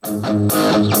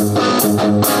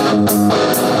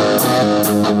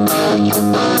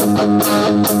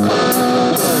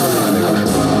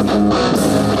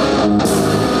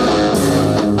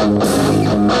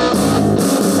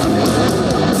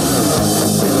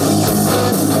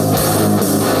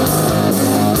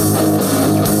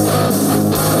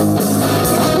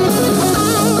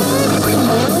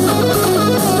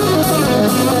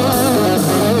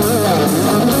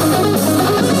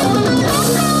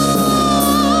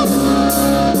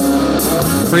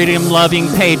Freedom-loving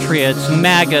patriots,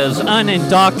 MAGAs,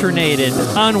 unindoctrinated,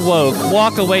 unwoke,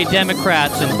 walk-away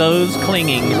Democrats, and those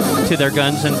clinging to their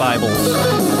guns and Bibles.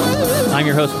 I'm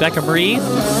your host, Becca Marie,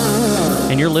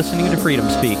 and you're listening to Freedom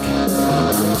Speak.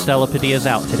 Stella Padilla's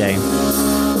out today.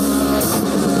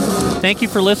 Thank you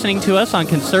for listening to us on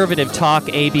Conservative Talk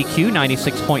ABQ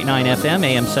 96.9 FM,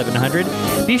 AM 700.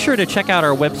 Be sure to check out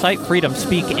our website,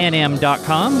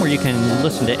 freedomspeaknm.com, where you can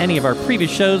listen to any of our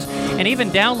previous shows and even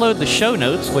download the show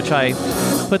notes, which I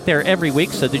put there every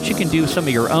week so that you can do some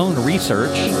of your own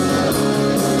research.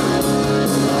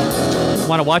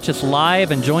 Want to watch us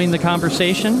live and join the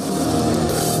conversation?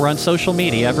 We're on social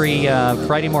media every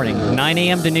Friday morning, 9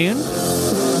 a.m. to noon,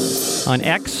 on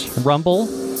X, Rumble,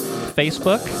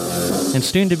 Facebook, and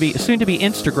soon to be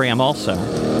Instagram also.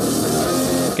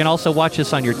 You can also watch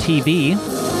us on your TV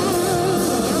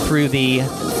through the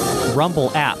Rumble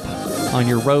app on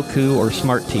your Roku or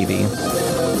smart TV.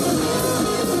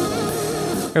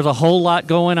 There's a whole lot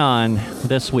going on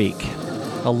this week.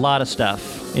 A lot of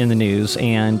stuff in the news,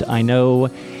 and I know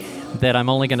that I'm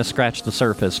only going to scratch the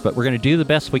surface, but we're going to do the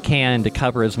best we can to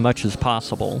cover as much as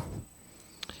possible.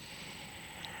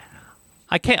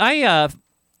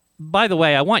 By the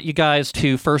way, I want you guys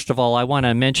to, first of all, I want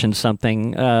to mention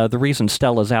something. The reason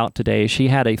Stella's out today, she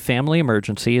had a family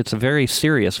emergency. It's a very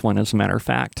serious one, as a matter of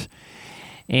fact.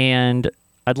 And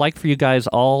I'd like for you guys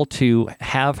all to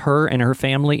have her and her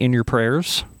family in your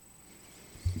prayers.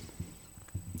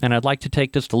 And I'd like to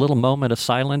take just a little moment of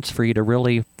silence for you to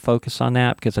really focus on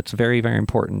that, because it's very, very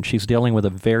important. She's dealing with a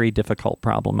very difficult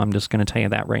problem. I'm just going to tell you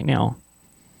that right now.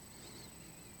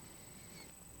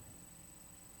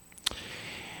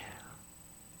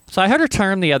 So I heard a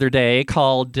term the other day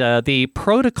called the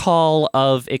protocol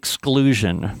of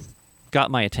exclusion.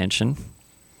 Got my attention.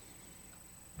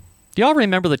 Do y'all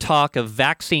remember the talk of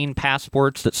vaccine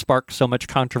passports that sparked so much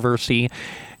controversy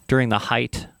during the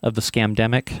height of the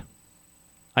scamdemic?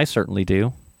 I certainly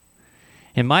do.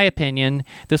 In my opinion,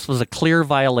 this was a clear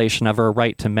violation of our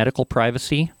right to medical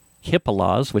privacy, HIPAA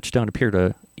laws, which don't appear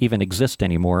to even exist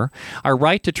anymore, our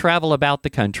right to travel about the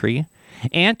country,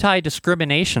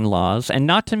 anti-discrimination laws, and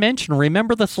not to mention,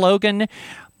 remember the slogan,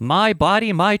 "My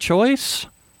body, my choice"?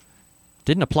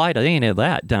 Didn't apply to any of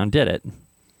that, did it?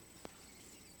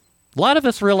 A lot of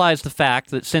us realize the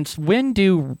fact that since when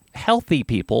do healthy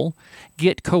people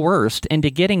get coerced into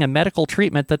getting a medical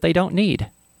treatment that they don't need?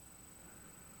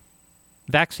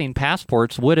 Vaccine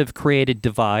passports would have created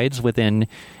divides within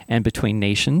and between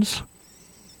nations,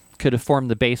 could have formed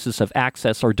the basis of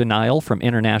access or denial from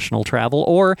international travel,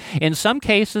 or in some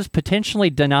cases potentially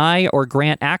deny or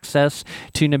grant access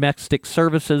to domestic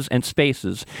services and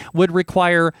spaces, would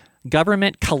require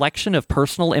government collection of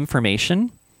personal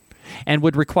information, and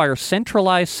would require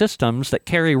centralized systems that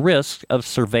carry risk of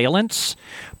surveillance,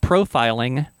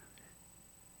 profiling,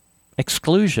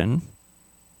 exclusion,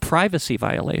 privacy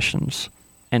violations,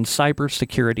 and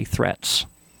cybersecurity threats.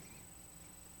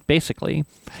 Basically,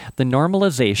 the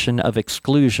normalization of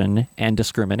exclusion and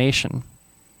discrimination.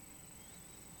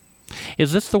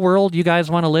 Is this the world you guys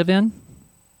want to live in?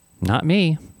 Not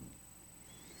me.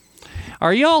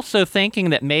 Are you also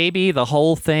thinking that maybe the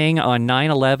whole thing on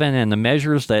 9/11 and the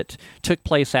measures that took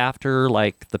place after,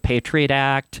 like the Patriot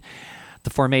Act, the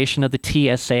formation of the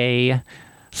TSA,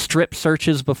 strip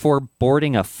searches before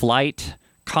boarding a flight,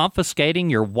 confiscating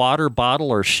your water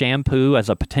bottle or shampoo as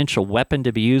a potential weapon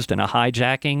to be used in a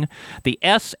hijacking, the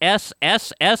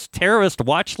SSSS terrorist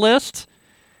watch list,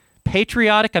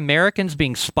 patriotic Americans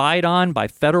being spied on by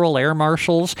federal air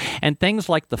marshals, and things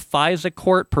like the FISA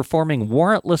court performing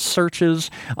warrantless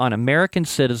searches on American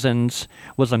citizens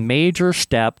was a major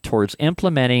step towards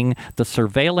implementing the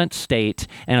surveillance state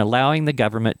and allowing the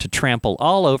government to trample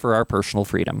all over our personal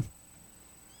freedom.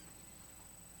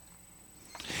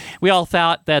 We all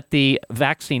thought that the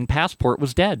vaccine passport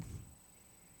was dead.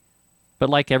 But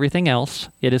like everything else,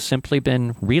 it has simply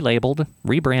been relabeled,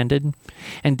 rebranded,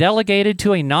 and delegated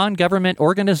to a non-government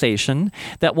organization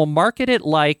that will market it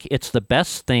like it's the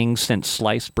best thing since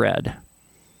sliced bread.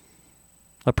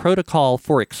 A protocol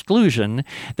for exclusion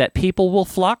that people will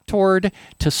flock toward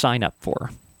to sign up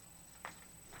for.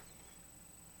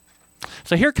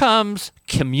 So here comes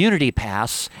Community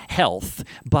Pass Health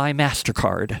by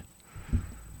MasterCard.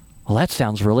 Well, that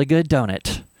sounds really good, don't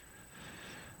it?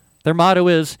 Their motto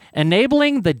is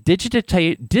enabling the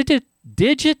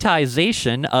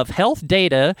digitization of health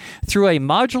data through a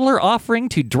modular offering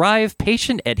to drive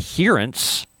patient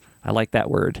adherence. I like that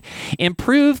word.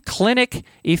 Improve clinic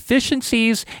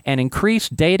efficiencies and increase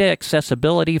data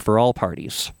accessibility for all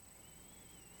parties.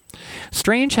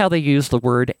 Strange how they use the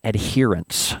word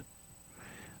adherence.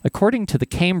 According to the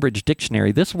Cambridge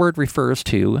Dictionary, this word refers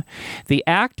to the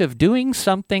act of doing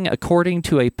something according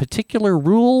to a particular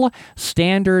rule,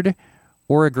 standard,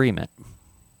 or agreement.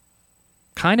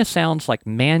 Kind of sounds like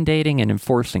mandating and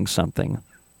enforcing something.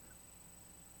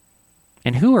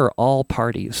 And who are all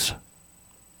parties?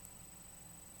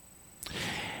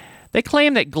 They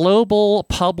claim that global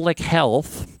public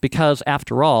health, because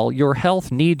after all, your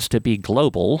health needs to be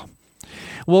global,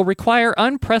 will require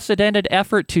unprecedented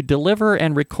effort to deliver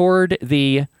and record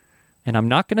the, and I'm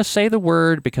not going to say the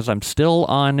word because I'm still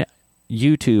on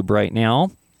YouTube right now,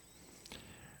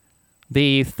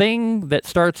 the thing that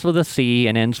starts with a C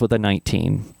and ends with a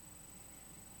 19.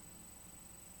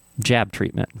 Jab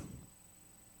treatment.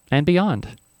 And beyond.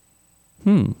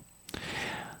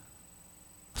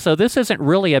 So this isn't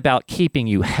really about keeping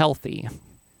you healthy.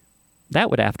 That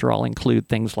would, after all, include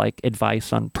things like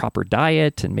advice on proper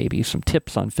diet and maybe some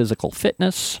tips on physical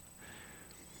fitness.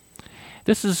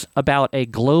 This is about a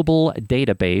global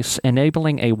database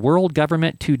enabling a world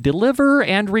government to deliver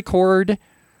and record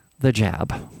the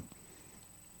jab.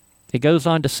 It goes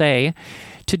on to say,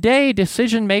 today,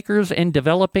 decision makers in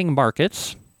developing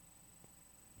markets,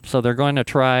 so they're going to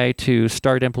try to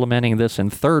start implementing this in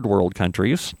third world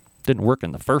countries. Didn't work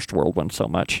in the first world one so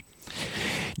much.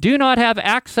 Do not have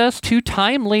access to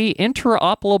timely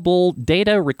interoperable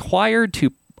data required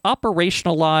to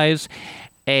operationalize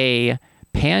a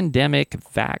pandemic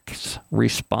vax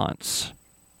response.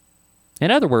 In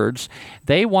other words,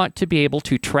 they want to be able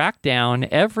to track down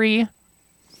every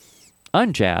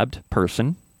unjabbed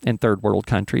person in third world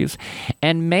countries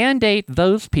and mandate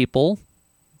those people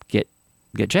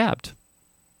get jabbed.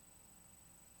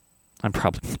 I'm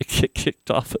probably going to get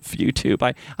kicked off of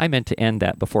YouTube. I meant to end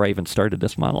that before I even started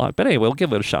this monologue. But anyway, we'll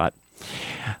give it a shot.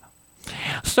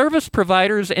 Service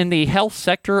providers in the health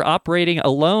sector operating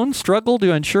alone struggle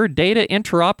to ensure data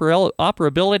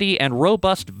interoperability and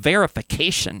robust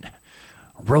verification.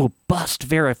 Robust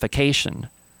verification.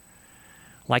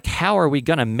 Like, how are we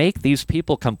going to make these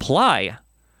people comply?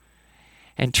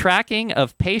 And tracking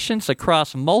of patients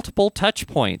across multiple touch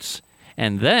points.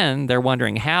 And then they're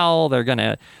wondering how they're going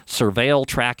to surveil,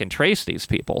 track, and trace these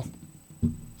people.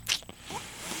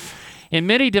 In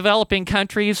many developing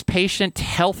countries, patient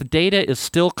health data is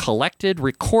still collected,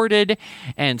 recorded,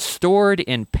 and stored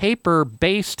in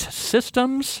paper-based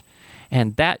systems.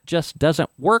 And that just doesn't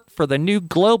work for the new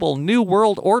global, new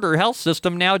world order health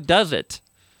system now, does it?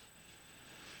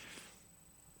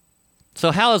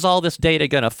 So how is all this data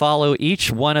going to follow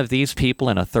each one of these people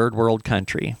in a third world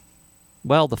country?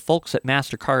 Well, the folks at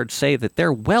MasterCard say that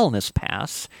their Wellness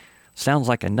Pass, sounds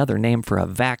like another name for a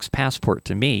Vax passport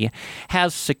to me,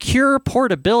 has secure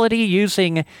portability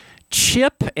using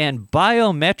chip and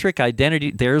biometric identity.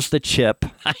 There's the chip.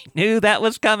 I knew that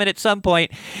was coming at some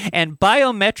point. And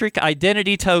biometric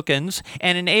identity tokens,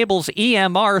 and enables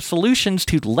EMR solutions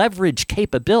to leverage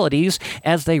capabilities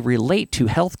as they relate to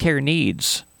healthcare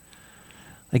needs.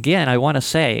 Again, I want to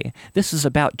say, this is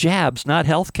about jabs, not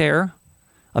healthcare.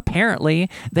 Apparently,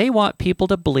 they want people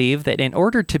to believe that in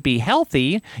order to be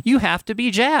healthy, you have to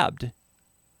be jabbed.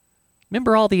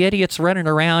 Remember all the idiots running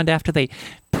around after they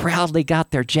proudly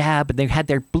got their jab and they had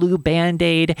their blue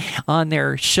Band-Aid on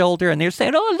their shoulder and they're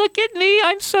saying, "Oh, look at me,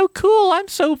 I'm so cool, I'm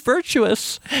so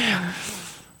virtuous."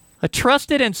 A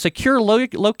trusted and secure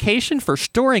location for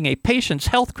storing a patient's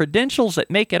health credentials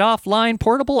that make it offline,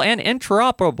 portable, and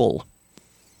interoperable.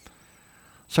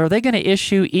 So are they going to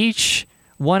issue each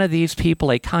one of these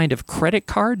people a kind of credit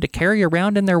card to carry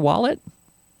around in their wallet?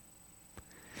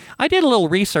 I did a little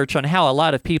research on how a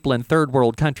lot of people in third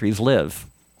world countries live.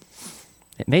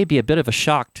 It may be a bit of a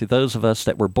shock to those of us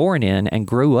that were born in and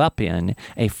grew up in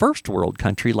a first world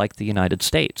country like the United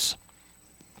States.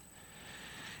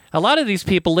 A lot of these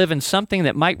people live in something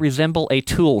that might resemble a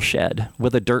tool shed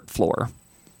with a dirt floor.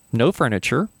 No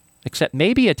furniture, except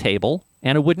maybe a table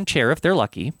and a wooden chair if they're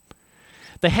lucky.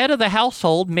 The head of the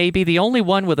household may be the only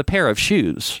one with a pair of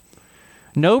shoes.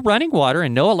 No running water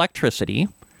and no electricity.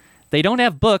 They don't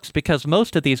have books because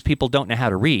most of these people don't know how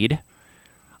to read.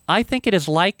 I think it is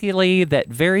likely that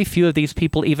very few of these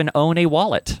people even own a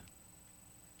wallet.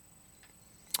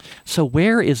 So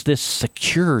where is this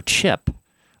secure chip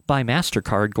by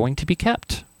MasterCard going to be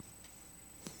kept?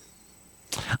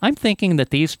 I'm thinking that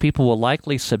these people will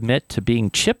likely submit to being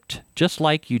chipped just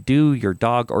like you do your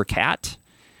dog or cat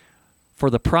for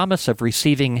the promise of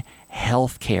receiving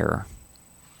health care.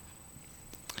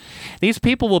 These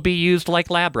people will be used like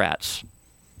lab rats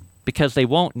because they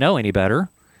won't know any better.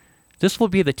 This will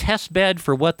be the test bed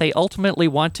for what they ultimately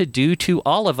want to do to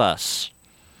all of us.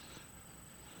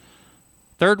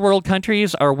 Third world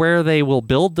countries are where they will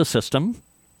build the system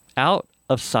out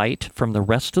of sight from the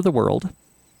rest of the world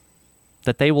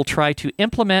that they will try to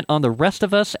implement on the rest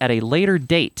of us at a later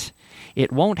date.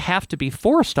 It won't have to be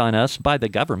forced on us by the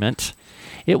government.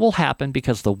 It will happen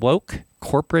because the woke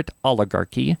corporate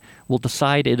oligarchy will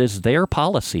decide it is their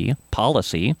policy,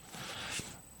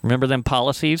 remember them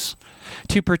policies?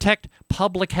 To protect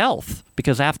public health,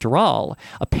 because after all,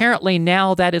 apparently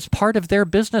now that is part of their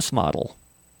business model.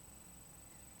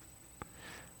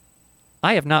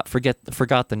 I have not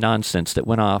forgot the nonsense that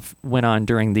went on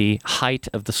during the height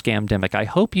of the scamdemic. I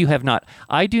hope you have not.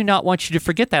 I do not want you to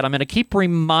forget that. I'm going to keep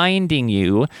reminding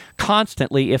you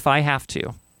constantly if I have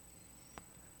to.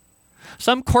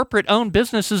 Some corporate-owned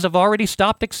businesses have already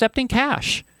stopped accepting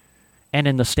cash. And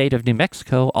in the state of New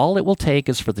Mexico, all it will take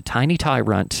is for the tiny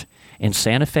tyrant in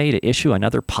Santa Fe to issue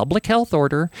another public health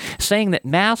order saying that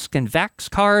masks and vax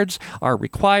cards are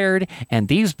required, and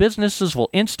these businesses will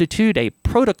institute a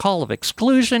protocol of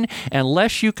exclusion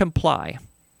unless you comply.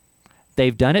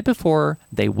 They've done it before.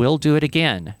 They will do it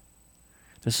again.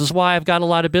 This is why I've got a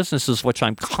lot of businesses which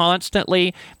I'm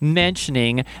constantly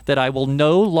mentioning that I will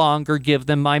no longer give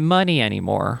them my money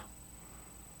anymore.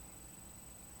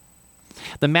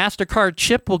 The MasterCard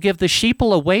chip will give the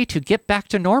sheeple a way to get back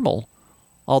to normal.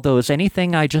 Although, is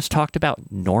anything I just talked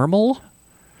about normal?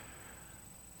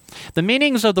 The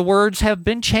meanings of the words have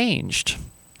been changed,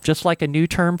 just like a new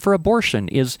term for abortion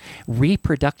is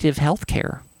reproductive health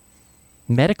care.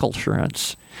 Medical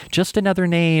insurance, just another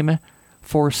name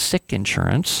for sick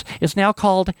insurance, is now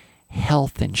called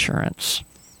health insurance,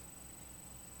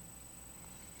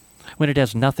 when it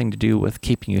has nothing to do with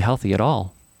keeping you healthy at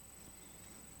all.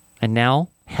 And now,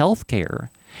 health care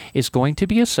is going to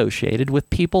be associated with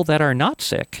people that are not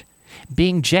sick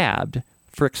being jabbed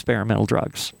for experimental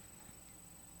drugs.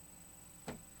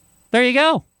 There you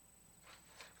go.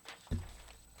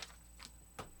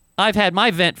 I've had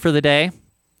my vent for the day.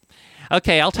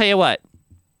 Okay, I'll tell you what.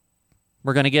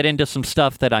 We're going to get into some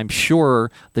stuff that I'm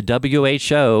sure the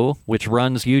WHO, which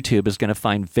runs YouTube, is going to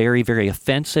find very, very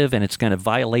offensive, and it's going to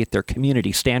violate their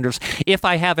community standards if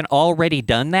I haven't already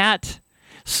done that.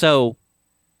 So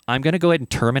I'm going to go ahead and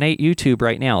terminate YouTube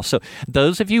right now. So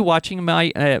those of you watching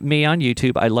me on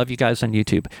YouTube, I love you guys on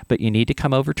YouTube, but you need to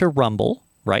come over to Rumble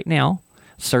right now.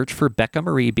 Search for Becca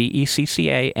Marie,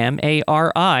 BECCAMARI,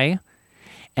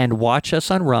 and watch us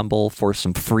on Rumble for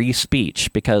some free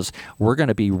speech, because we're going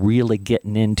to be really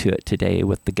getting into it today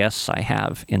with the guests I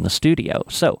have in the studio.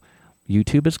 So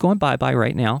YouTube is going bye-bye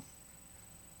right now.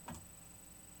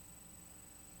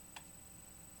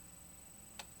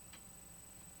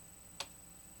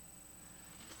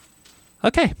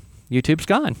 Okay, YouTube's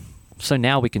gone. So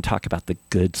now we can talk about the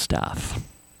good stuff.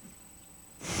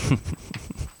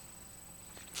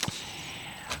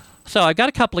 So I've got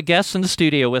a couple of guests in the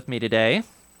studio with me today.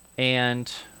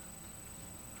 And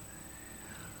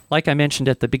like I mentioned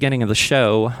at the beginning of the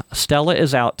show, Stella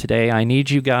is out today. I need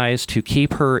you guys to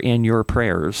keep her in your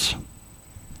prayers.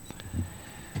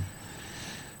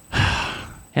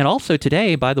 And also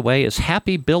today, by the way, is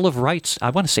Happy Bill of Rights. I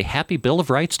want to say Happy Bill of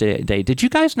Rights Day. Did you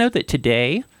guys know that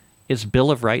today is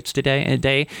Bill of Rights Day, a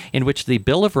day in which the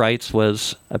Bill of Rights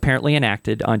was apparently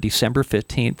enacted on December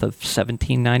 15th of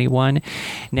 1791.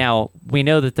 Now, we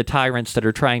know that the tyrants that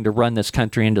are trying to run this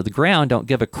country into the ground don't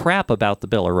give a crap about the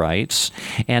Bill of Rights,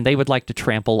 and they would like to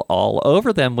trample all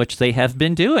over them, which they have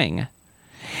been doing.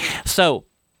 So,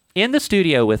 in the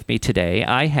studio with me today,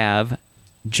 I have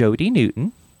Jody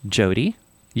Newton. Jody,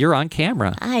 you're on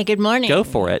camera. Hi, good morning. Go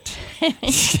for it.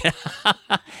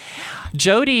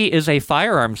 Jody is a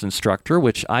firearms instructor,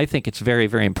 which I think it's very,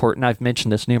 very important. I've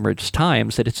mentioned this numerous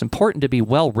times, that it's important to be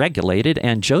well regulated,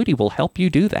 and Jody will help you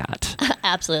do that.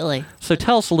 Absolutely. So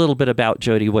tell us a little bit about,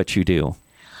 Jody, what you do.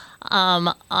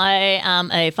 I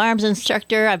am a firearms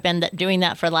instructor. I've been doing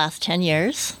that for the last 10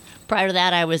 years. Prior to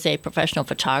that, I was a professional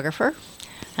photographer.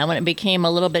 And when it became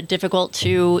a little bit difficult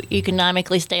to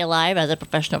economically stay alive as a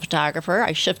professional photographer,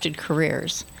 I shifted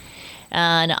careers.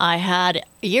 And I had,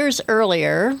 years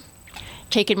earlier,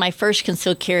 taken my first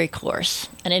concealed carry course.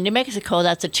 And in New Mexico,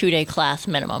 that's a 2-day class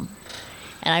minimum.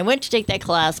 And I went to take that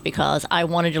class because I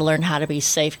wanted to learn how to be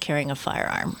safe carrying a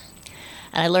firearm.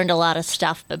 And I learned a lot of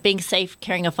stuff, but being safe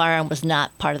carrying a firearm was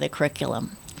not part of the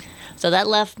curriculum. So that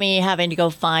left me having to go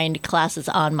find classes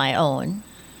on my own.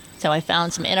 So I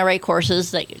found some NRA courses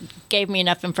that gave me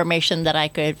enough information that I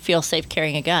could feel safe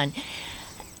carrying a gun.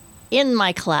 In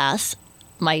my class,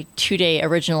 my 2-day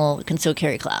original concealed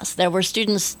carry class, there were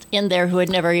students in there who had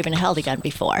never even held a gun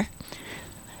before.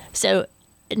 So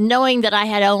knowing that I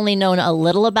had only known a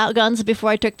little about guns before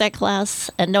I took that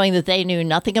class, and knowing that they knew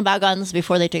nothing about guns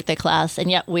before they took that class, and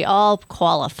yet we all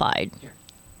qualified. Here,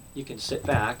 you can sit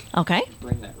back. Okay.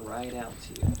 Bring that right out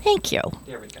to you. Thank you.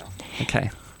 There we go. Okay.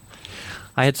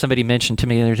 I had somebody mention to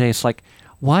me the other day, it's like,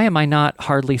 why am I not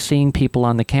hardly seeing people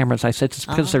on the cameras? I said, it's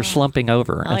because they're slumping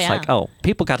over. Oh, It's yeah. like,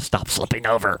 people got to stop slumping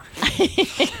over.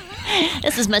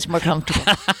 This is much more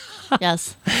comfortable.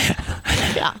 Yes.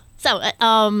 Yeah. So,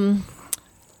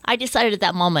 I decided at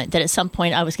that moment that at some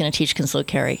point I was going to teach concealed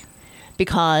carry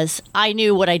because I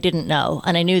knew what I didn't know.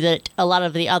 And I knew that a lot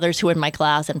of the others who were in my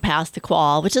class and passed the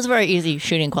qual, which is a very easy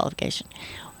shooting qualification,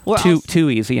 were Too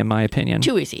easy, in my opinion.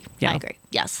 too easy. Yeah. I agree.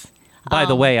 Yes. By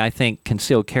the way, I think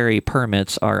concealed carry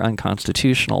permits are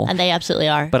unconstitutional. And they absolutely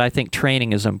are. But I think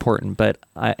training is important. But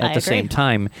at the agree. same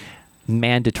time,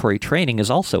 mandatory training is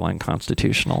also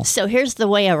unconstitutional. So here's the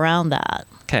way around that.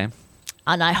 Okay.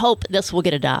 And I hope this will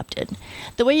get adopted.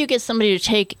 The way you get somebody to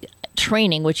take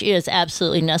training, which is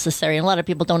absolutely necessary, and a lot of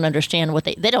people don't understand what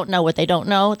they don't know what they don't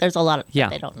know. There's a lot of Yeah.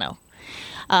 they don't know.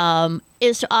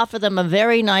 Is to offer them a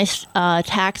very nice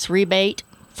tax rebate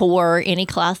for any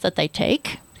class that they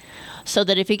take, so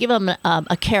that if you give them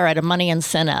a carrot, a money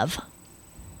incentive,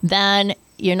 then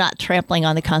you're not trampling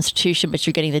on the Constitution, but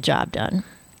you're getting the job done.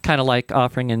 Kind of like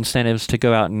offering incentives to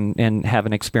go out and have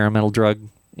an experimental drug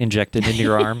injected into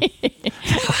your arm.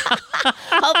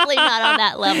 Hopefully not on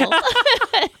that level.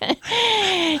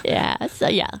 Yeah.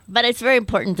 But it's very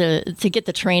important to get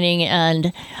the training.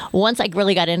 And once I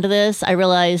really got into this, I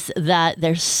realized that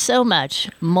there's so much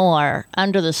more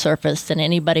under the surface than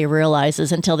anybody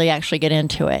realizes until they actually get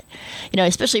into it. You know,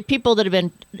 especially people that have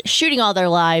been shooting all their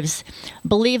lives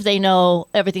believe they know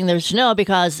everything there's to know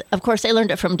because, of course, they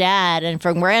learned it from dad and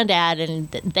from granddad,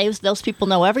 and those people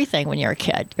know everything when you're a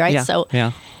kid, right?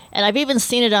 Yeah. And I've even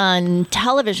seen it on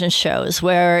television shows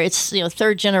where it's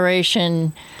third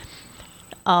generation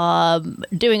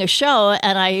doing a show,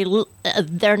 and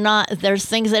there's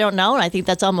things they don't know, and I think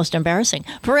that's almost embarrassing.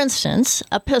 For instance,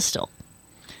 a pistol.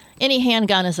 Any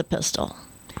handgun is a pistol.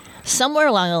 Somewhere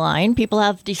along the line, people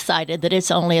have decided that it's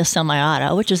only a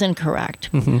semi-auto, which is incorrect.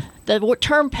 Mm-hmm. The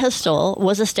term pistol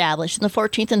was established in the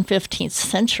 14th and 15th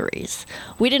centuries.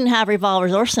 We didn't have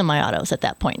revolvers or semi-autos at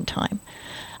that point in time.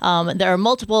 There are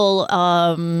multiple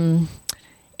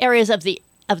areas of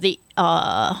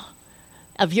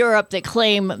Europe that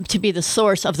claim to be the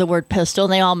source of the word pistol,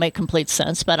 and they all make complete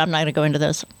sense, but I'm not going to go into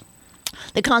this.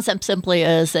 The concept simply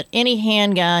is that any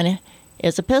handgun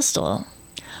is a pistol.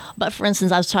 But for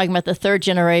instance, I was talking about the third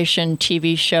generation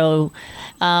TV show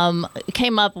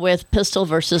came up with pistol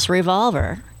versus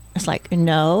revolver. It's like,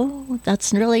 no,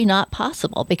 that's really not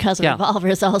possible because a revolver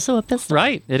is also a pistol.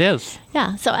 Right, it is.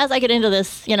 Yeah. So as I get into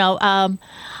this,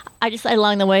 I decided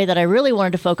along the way that I really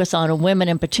wanted to focus on women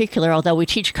in particular, although we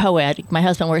teach co-ed. My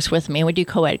husband works with me, and we do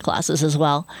co-ed classes as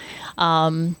well.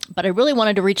 But I really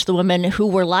wanted to reach the women who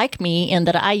were like me in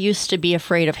that I used to be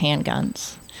afraid of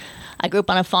handguns. I grew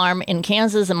up on a farm in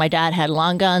Kansas, and my dad had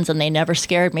long guns, and they never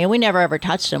scared me. And we never ever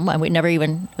touched them. We never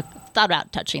even thought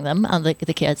about touching them,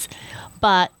 the kids.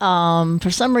 But for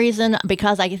some reason,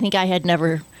 because I think I had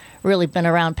never really been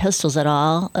around pistols at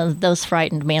all, those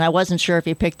frightened me. And I wasn't sure if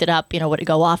you picked it up, would it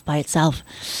go off by itself?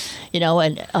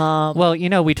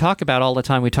 Well, we talk about all the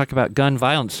time, we talk about gun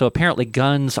violence. So apparently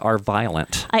guns are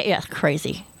violent.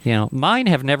 Crazy. Mine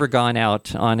have never gone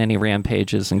out on any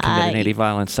rampages and committed any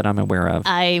violence that I'm aware of.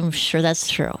 I'm sure that's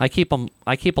true. I keep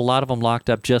a lot of them locked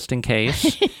up just in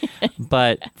case.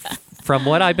 But from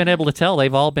what I've been able to tell,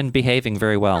 they've all been behaving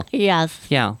very well. Yes.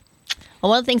 Yeah.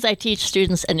 Well, one of the things I teach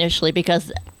students initially,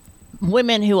 because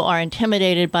women who are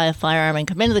intimidated by a firearm and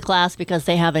come into the class because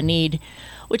they have a need,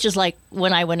 which is like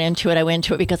when I went into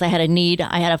it because I had a need.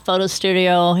 I had a photo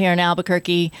studio here in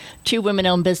Albuquerque. 2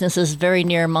 women-owned businesses very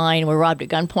near mine were robbed at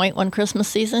gunpoint one Christmas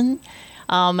season.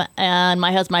 And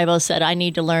my husband and I both said, I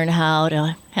need to learn how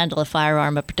to handle a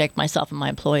firearm and protect myself and my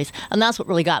employees. And that's what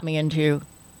really got me into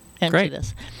Great.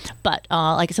 this. But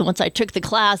like I said, once I took the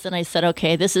class, then I said,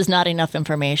 okay, this is not enough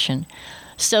information.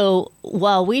 So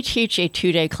while we teach a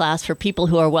 2-day class for people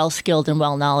who are well-skilled and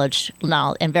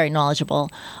and very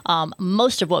knowledgeable,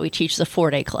 most of what we teach is a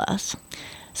 4-day class.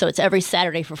 So it's every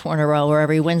Saturday for 4 in a row or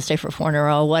every Wednesday for 4 in a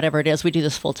row, whatever it is. We do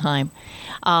this full time.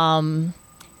 And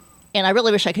I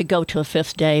really wish I could go to a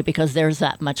 5th day because there's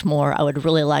that much more I would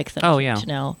really like them to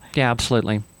know. Yeah,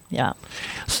 absolutely. Yeah.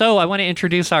 So I want to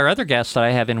introduce our other guest that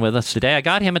I have in with us today. I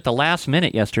got him at the last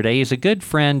minute yesterday. He's a good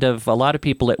friend of a lot of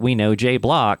people that we know, Jay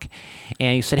Block.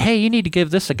 And he said, hey, you need to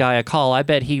give this guy a call. I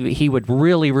bet he would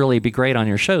really, really be great on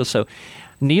your show. So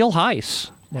Neil Heiss.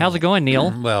 How's it going,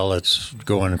 Neil? Well, it's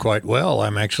going quite well.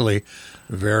 I'm actually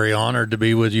very honored to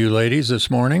be with you ladies this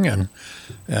morning, and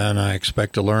I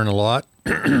expect to learn a lot.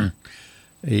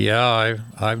 Yeah,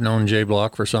 I've known Jay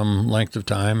Block for some length of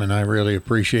time, and I really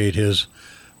appreciate his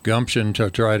gumption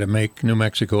to try to make New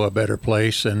Mexico a better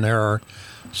place. And there are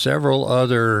several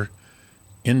other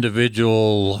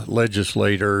individual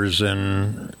legislators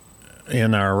in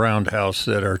our roundhouse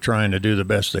that are trying to do the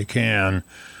best they can.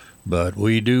 But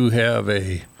we do have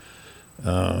a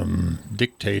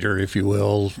dictator, if you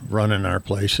will, running our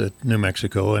place at New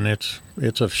Mexico, and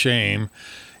it's a shame.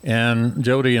 And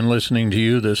Jody, in listening to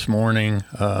you this morning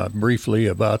briefly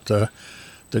about the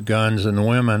guns and the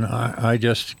women, I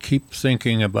just keep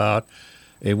thinking about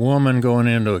a woman going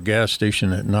into a gas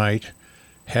station at night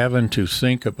having to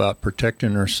think about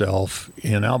protecting herself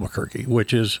in Albuquerque,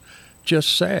 which is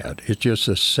just sad. It's just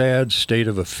a sad state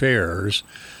of affairs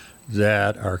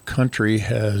that our country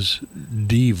has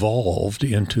devolved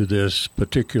into this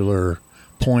particular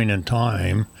point in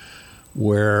time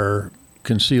where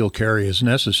concealed carry is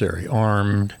necessary.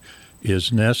 Armed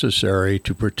is necessary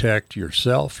to protect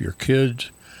yourself, your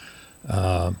kids.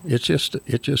 It's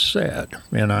just sad,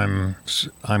 and I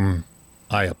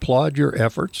applaud your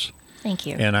efforts. Thank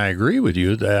you. And I agree with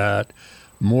you that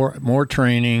more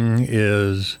training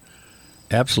is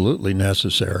absolutely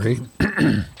necessary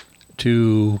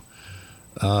to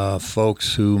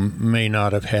folks who may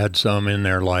not have had some in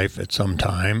their life at some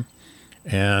time.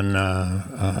 And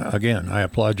again, I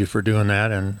applaud you for doing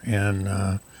that,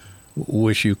 and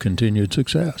wish you continued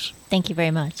success. Thank you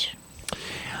very much.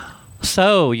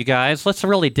 So, you guys, let's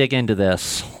really dig into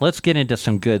this. Let's get into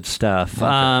some good stuff.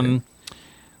 Okay.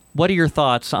 What are your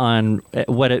thoughts on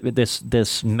this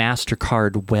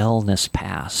MasterCard Wellness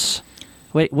Pass?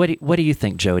 What do you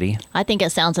think, Jody? I think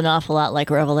it sounds an awful lot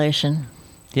like Revelation.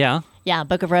 Yeah? Yeah,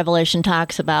 Book of Revelation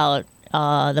talks about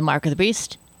the mark of the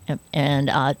beast, and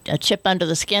a chip under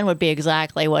the skin would be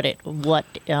exactly what it would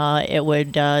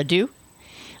do.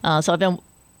 So I've been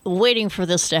waiting for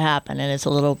this to happen, and it's a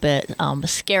little bit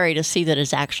scary to see that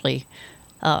it's actually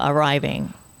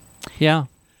arriving. Yeah.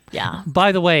 Yeah.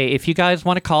 By the way, if you guys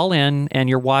want to call in and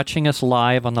you're watching us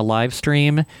live on the live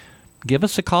stream, give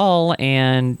us a call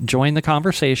and join the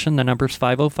conversation. The number's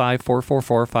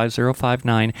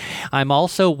 505-444-5059. I'm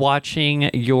also watching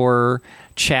your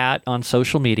chat on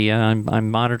social media.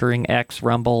 I'm monitoring X,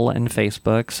 Rumble, and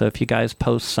Facebook. So if you guys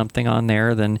post something on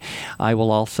there, then I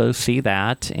will also see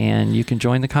that, and you can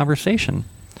join the conversation.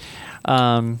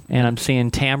 And I'm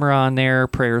seeing Tamara on there.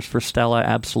 Prayers for Stella,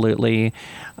 absolutely.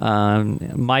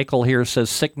 Michael here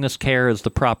says sickness care is the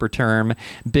proper term.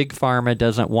 Big Pharma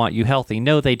doesn't want you healthy.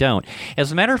 No, they don't.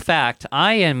 As a matter of fact,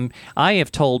 I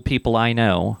have told people I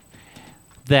know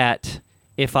that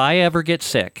if I ever get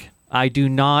sick, I do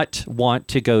not want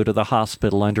to go to the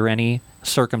hospital under any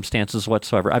circumstances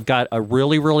whatsoever. I've got a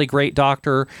really, really great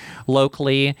doctor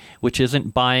locally, which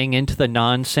isn't buying into the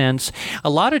nonsense. A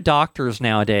lot of doctors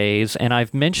nowadays, and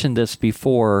I've mentioned this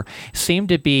before, seem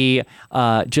to be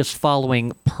just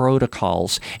following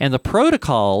protocols. And the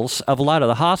protocols of a lot of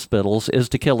the hospitals is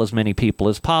to kill as many people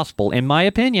as possible, in my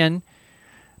opinion,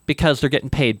 because they're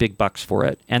getting paid big bucks for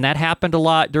it. And that happened a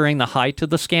lot during the height of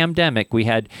the scamdemic. We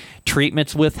had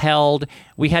treatments withheld.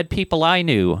 We had people I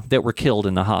knew that were killed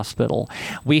in the hospital.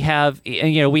 We have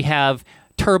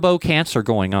turbo cancer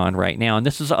going on right now, and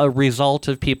this is a result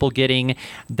of people getting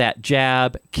that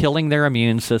jab, killing their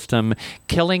immune system,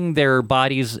 killing their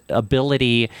body's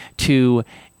ability to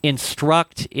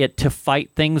instruct it to fight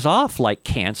things off like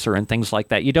cancer and things like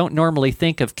that. You don't normally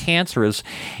think of cancer as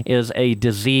a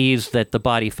disease that the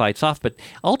body fights off, but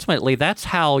ultimately that's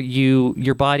how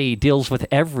your body deals with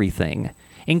everything,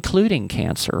 including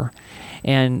cancer.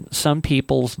 And some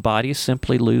people's bodies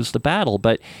simply lose the battle.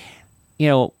 But,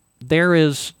 there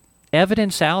is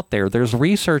evidence out there, there's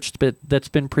research that's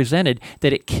been presented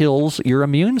that it kills your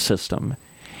immune system.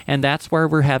 And that's where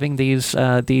we're having these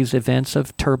events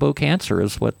of turbo cancer,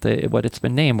 is what it's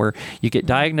been named, where you get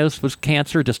diagnosed with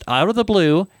cancer just out of the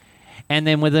blue, and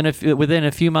then within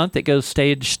a few months it goes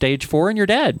stage 4 and you're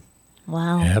dead.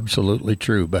 Wow. Absolutely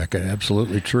true, Becca.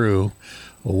 Absolutely true.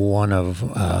 One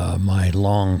of my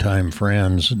longtime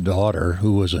friend's daughter,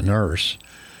 who was a nurse,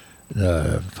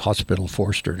 the hospital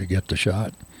forced her to get the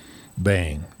shot.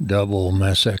 Bang, double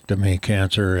mastectomy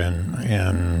cancer,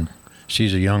 and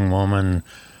she's a young woman.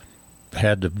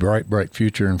 had the bright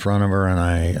future in front of her, and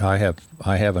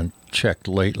I haven't checked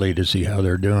lately to see how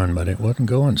they're doing, but it wasn't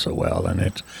going so well,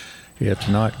 and it's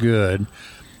not good.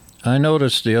 I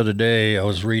noticed the other day I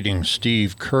was reading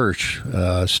Steve Kirsch,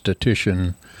 a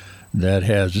statistician that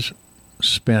has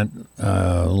spent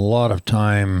a lot of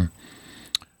time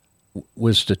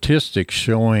with statistics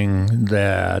showing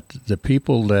that the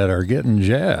people that are getting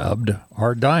jabbed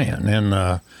are dying,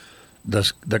 and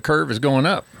the curve is going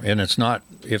up. And it's not,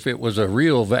 if it was a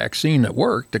real vaccine that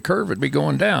worked, the curve would be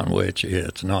going down, which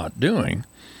it's not doing.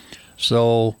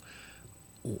 So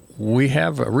we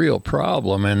have a real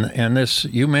problem. And this,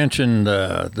 you mentioned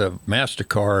the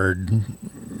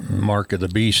MasterCard mark of the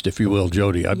beast, if you will,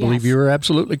 Jody. I believe you are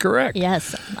absolutely correct.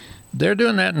 Yes. They're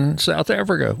doing that in South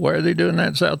Africa. Why are they doing that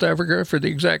in South Africa? For the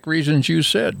exact reasons you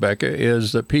said, Becca,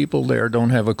 is that people there don't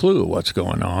have a clue what's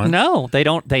going on. No, they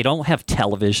don't. They don't have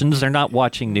televisions. They're not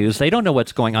watching news. They don't know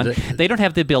what's going on. They don't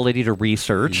have the ability to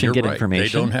research and get information.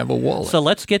 They don't have a wallet. So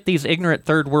let's get these ignorant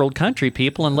third world country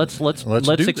people and let's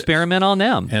experiment on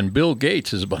them. And Bill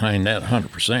Gates is behind that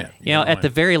 100%. You know, at the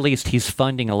very least, he's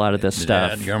funding a lot of this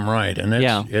stuff. I'm right, and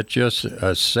it's just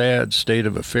a sad state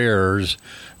of affairs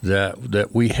that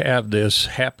we have this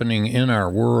happening in our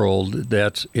world.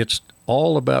 It's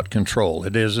all about control.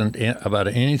 It isn't about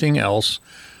anything else.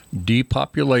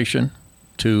 Depopulation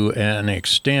to an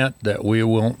extent that we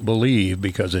won't believe,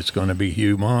 because it's going to be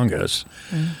humongous.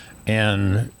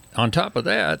 And on top of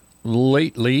that,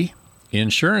 lately,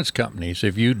 insurance companies,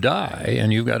 if you die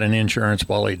and you've got an insurance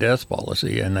death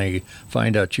policy and they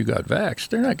find out you got vaxxed,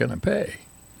 they're not going to pay.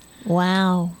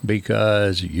 Wow.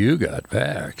 Because you got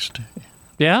vaxxed.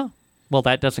 Yeah. Well,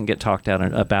 that doesn't get talked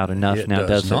about enough now,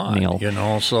 does it, Neil? You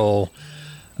know, so...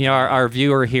 You know, our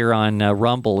viewer here on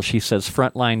Rumble, she says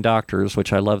frontline doctors,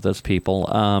 which I love those people,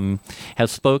 have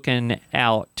spoken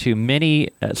out to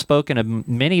spoken of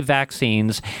many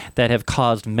vaccines that have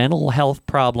caused mental health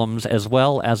problems, as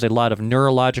well as a lot of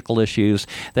neurological issues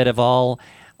that have all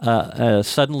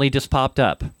suddenly just popped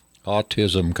up.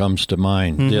 Autism comes to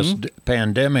mind. This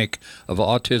pandemic of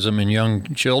autism in young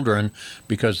children,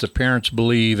 because the parents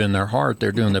believe in their heart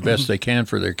they're doing the best they can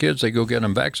for their kids. They go get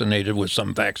them vaccinated with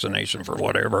some vaccination for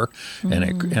whatever,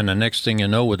 and the next thing you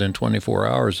know, within 24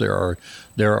 hours, there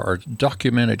are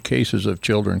documented cases of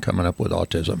children coming up with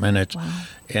autism, and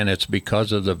it's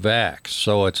because of the vax.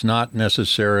 So it's not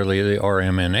necessarily the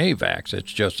RMNA vax;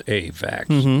 it's just a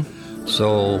vax.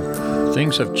 So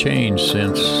things have changed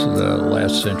since the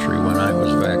last century when I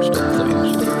was vaxxed on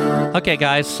things. Okay,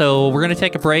 guys, so we're going to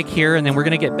take a break here, and then we're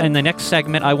going to get in the next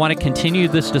segment. I want to continue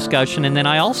this discussion, and then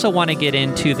I also want to get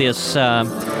into this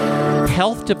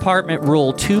Health Department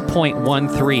Rule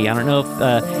 2.13. I don't know if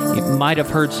you might have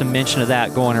heard some mention of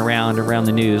that going around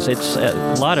the news. It's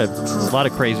a lot of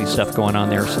crazy stuff going on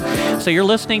there. So you're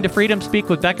listening to Freedom Speak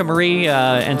with Becca Marie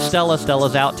and Stella.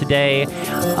 Stella's out today.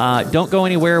 Don't go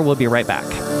anywhere. We'll be right back.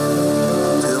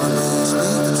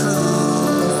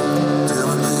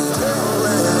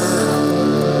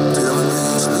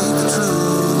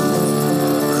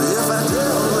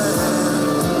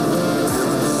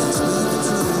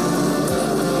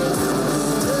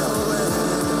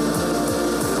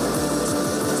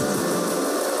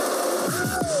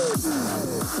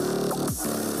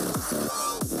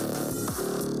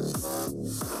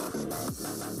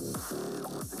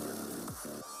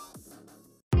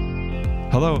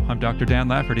 Hello, I'm Dr. Dan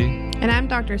Lafferty. And I'm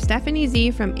Dr. Stephanie Z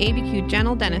from ABQ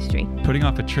Gentle Dentistry. Putting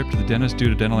off a trip to the dentist due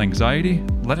to dental anxiety?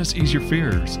 Let us ease your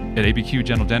fears. At ABQ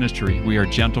Gentle Dentistry, we are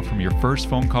gentle from your first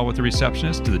phone call with the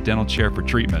receptionist to the dental chair for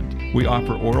treatment. We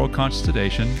offer oral conscious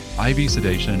sedation, IV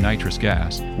sedation, and nitrous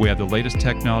gas. We have the latest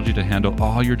technology to handle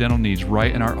all your dental needs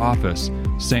right in our office.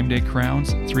 Same-day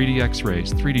crowns, 3D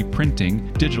x-rays, 3D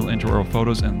printing, digital intraoral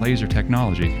photos, and laser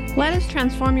technology. Let us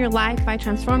transform your life by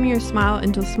transforming your smile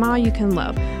into a smile you can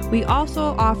love. We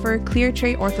also offer clear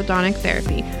tray orthodontic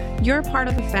therapy. You're part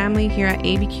of the family here at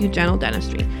ABQ Gentle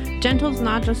Dentistry. Gentle's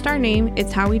not just our name,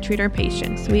 it's how we treat our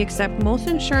patients. We accept most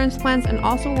insurance plans and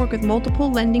also work with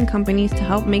multiple lending companies to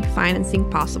help make financing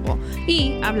possible.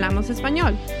 Y hablamos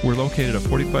español. We're located at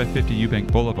 4550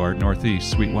 Eubank Boulevard,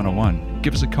 Northeast, Suite 101.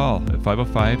 Give us a call at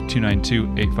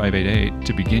 505-292-8588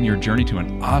 to begin your journey to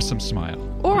an awesome smile.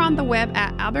 Or on the web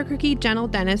at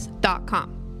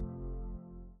albuquerquegentledentist.com.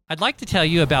 I'd like to tell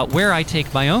you about where I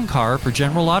take my own car for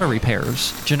general auto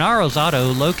repairs. Gennaro's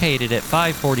Auto, located at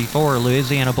 544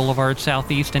 Louisiana Boulevard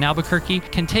Southeast in Albuquerque,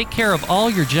 can take care of all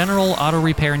your general auto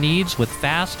repair needs with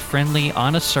fast, friendly,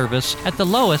 honest service at the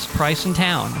lowest price in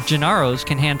town. Gennaro's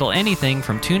can handle anything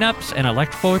from tune-ups and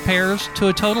electrical repairs to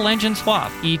a total engine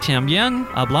swap. Y también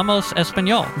hablamos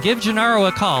español. Give Gennaro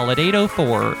a call at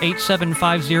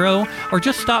 804-8750 or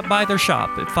just stop by their shop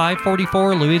at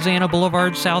 544 Louisiana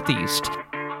Boulevard Southeast.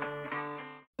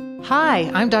 Hi,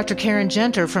 I'm Dr. Karen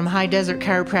Genter from High Desert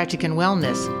Chiropractic and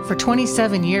Wellness. For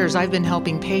 27 years, I've been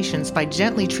helping patients by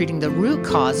gently treating the root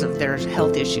cause of their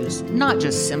health issues, not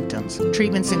just symptoms.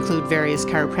 Treatments include various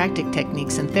chiropractic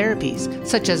techniques and therapies,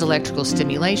 such as electrical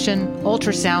stimulation,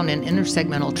 ultrasound and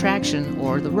intersegmental traction,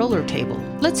 or the roller table.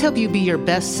 Let's help you be your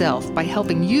best self by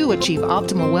helping you achieve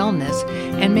optimal wellness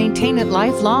and maintain it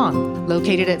lifelong.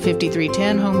 Located at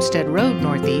 5310 Homestead Road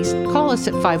Northeast, call us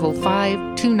at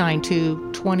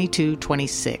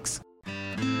 505-292-2226.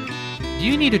 Do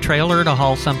you need a trailer to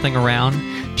haul something around?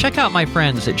 Check out my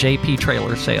friends at JP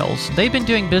Trailer Sales. They've been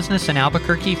doing business in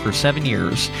Albuquerque for 7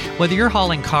 years. Whether you're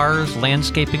hauling cars,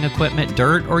 landscaping equipment,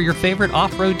 dirt, or your favorite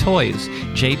off-road toys,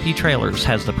 JP Trailers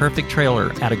has the perfect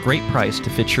trailer at a great price to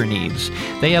fit your needs.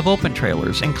 They have open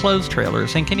trailers and closed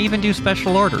trailers and can even do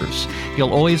special orders.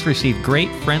 You'll always receive great,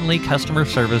 friendly customer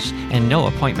service and no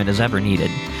appointment is ever needed.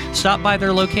 Stop by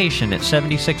their location at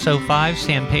 7605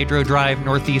 San Pedro Drive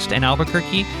Northeast in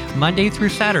Albuquerque, Monday through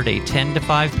Saturday, 10 to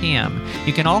 5 p.m.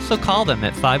 You can also call them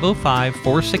at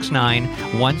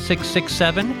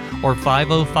 505-469-1667 or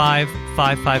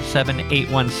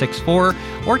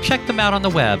 505-557-8164 or check them out on the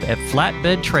web at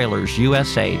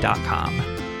flatbedtrailersusa.com.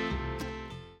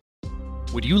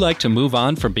 Would you like to move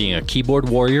on from being a keyboard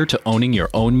warrior to owning your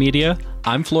own media?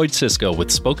 I'm Floyd Cisco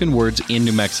with Spoken Words in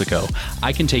New Mexico.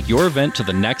 I can take your event to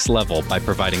the next level by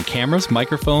providing cameras,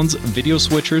 microphones, video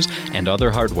switchers, and other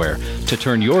hardware to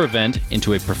turn your event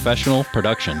into a professional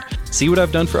production. See what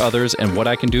I've done for others and what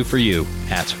I can do for you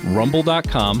at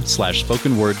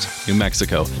rumble.com/spokenwords New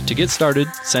Mexico. To get started,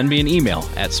 send me an email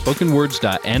at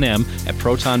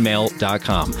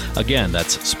spokenwords.nm@protonmail.com. Again,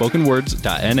 that's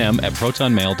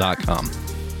spokenwords.nm@protonmail.com.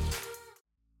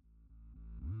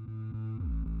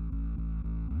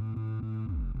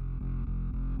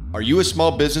 Are you a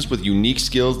small business with unique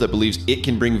skills that believes it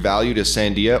can bring value to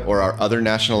Sandia or our other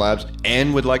national labs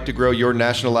and would like to grow your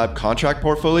national lab contract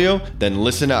portfolio? Then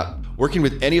listen up. Working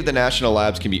with any of the national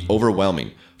labs can be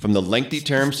overwhelming. From the lengthy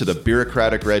terms to the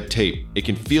bureaucratic red tape, it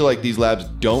can feel like these labs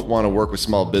don't want to work with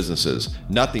small businesses.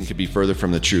 Nothing could be further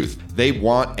from the truth. They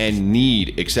want and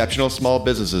need exceptional small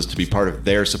businesses to be part of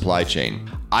their supply chain.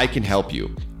 I can help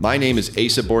you. My name is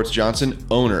Asa Bortz Johnson,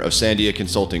 owner of Sandia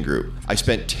Consulting Group. I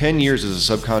spent 10 years as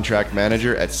a subcontract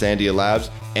manager at Sandia Labs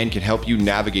and can help you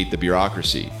navigate the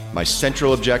bureaucracy. My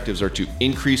central objectives are to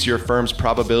increase your firm's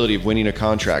probability of winning a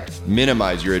contract,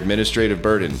 minimize your administrative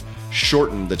burden,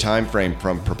 shorten the time frame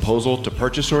from proposal to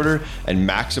purchase order, and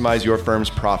maximize your firm's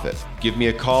profit. Give me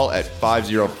a call at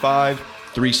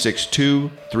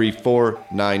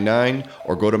 505-362-3499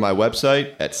 or go to my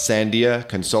website at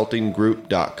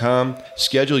sandiaconsultinggroup.com.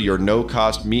 Schedule your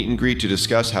no-cost meet and greet to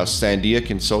discuss how Sandia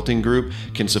Consulting Group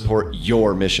can support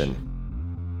your mission.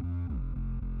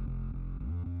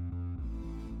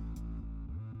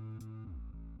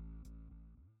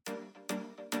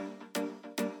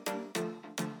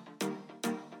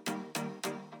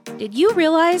 Did you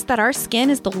realize that our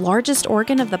skin is the largest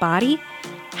organ of the body?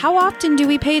 How often do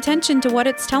we pay attention to what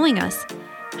it's telling us?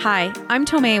 Hi, I'm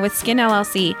Tomei with Skin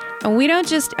LLC, and we don't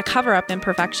just cover up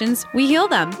imperfections, we heal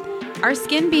them. Our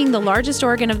skin being the largest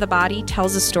organ of the body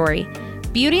tells a story.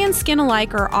 Beauty and skin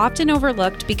alike are often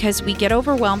overlooked because we get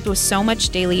overwhelmed with so much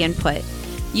daily input.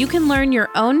 You can learn your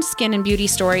own skin and beauty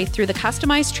story through the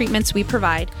customized treatments we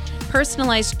provide,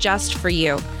 personalized just for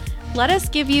you. Let us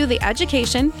give you the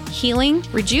education, healing,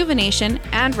 rejuvenation,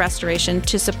 and restoration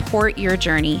to support your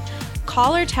journey.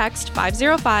 Call or text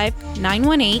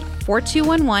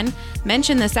 505-918-4211,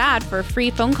 mention this ad for a free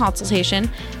phone consultation,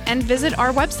 and visit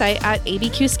our website at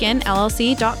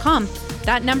abqskinllc.com.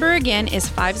 That number again is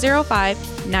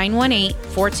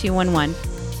 505-918-4211.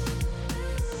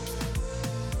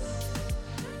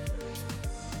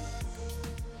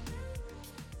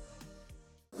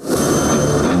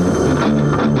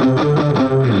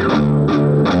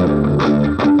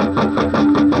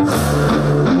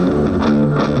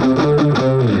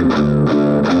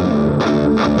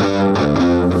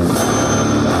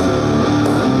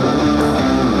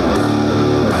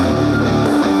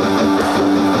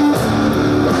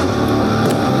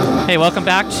 Hey, welcome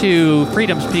back to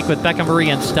Freedom Speak with Becca Marie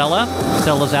and Stella.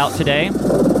 Stella's out today.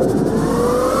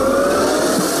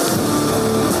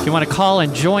 you want to call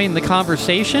and join the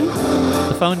conversation,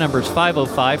 the phone number is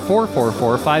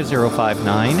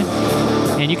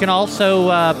 505-444-5059. And you can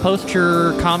also post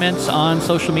your comments on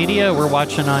social media. We're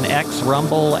watching on X,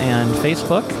 Rumble, and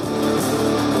Facebook.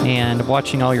 And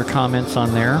watching all your comments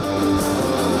on there.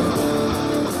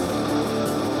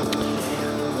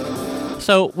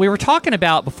 So we were talking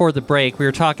about, before the break, we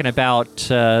were talking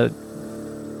about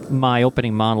my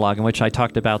opening monologue in which I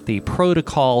talked about the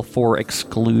protocol for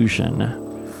exclusion.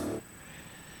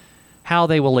 How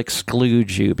they will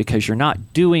exclude you because you're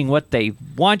not doing what they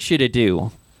want you to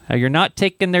do. You're not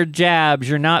taking their jabs.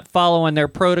 You're not following their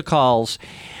protocols.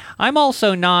 I'm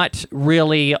also not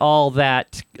really all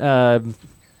that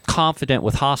confident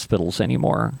with hospitals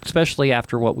anymore, especially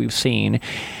after what we've seen.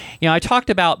 You know, I talked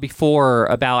about before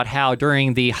about how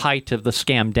during the height of the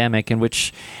scamdemic, in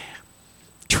which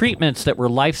treatments that were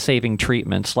life-saving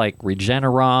treatments like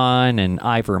Regeneron and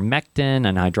ivermectin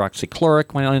and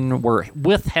hydroxychloroquine were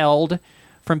withheld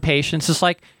from patients, it's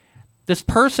like, this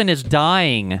person is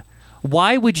dying.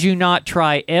 Why would you not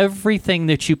try everything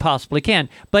that you possibly can?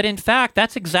 But in fact,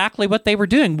 that's exactly what they were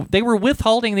doing. They were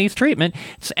withholding these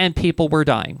treatments, and people were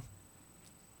dying.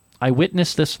 I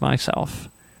witnessed this myself.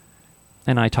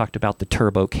 And I talked about the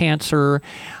turbo cancer.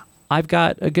 I've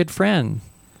got a good friend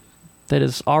that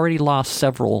has already lost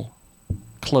several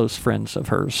close friends of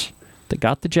hers that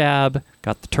got the jab,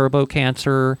 got the turbo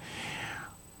cancer.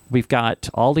 We've got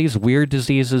all these weird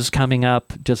diseases coming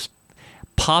up, just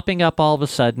popping up all of a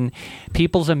sudden.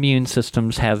 People's immune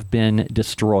systems have been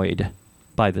destroyed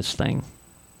by this thing.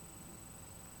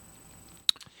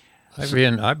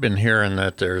 I've been hearing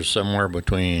that there's somewhere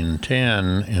between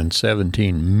 10 and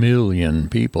 17 million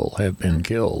people have been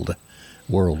killed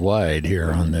worldwide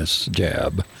here on this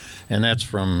jab. And that's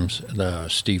from the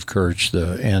Steve Kirch,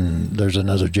 and there's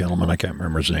another gentleman, I can't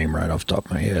remember his name right off the top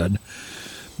of my head.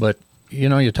 But, you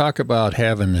know, you talk about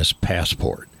having this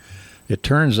passport. It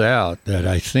turns out that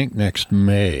I think next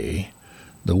May,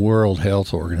 the World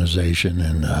Health Organization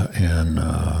and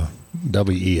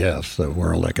WEF, the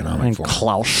World Economic Forum.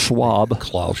 Klaus Schwab.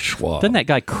 Doesn't that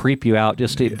guy creep you out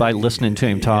just by listening to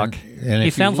him talk? And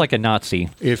he sounds like a Nazi.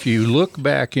 If you look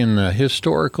back in the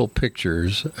historical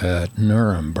pictures at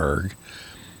Nuremberg,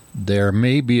 there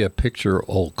may be a picture of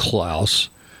old Klaus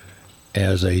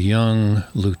as a young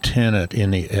lieutenant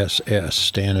in the SS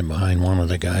standing behind one of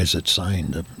the guys that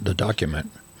signed the document.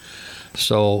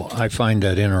 So I find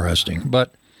that interesting.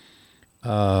 But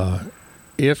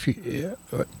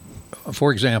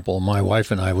for example, my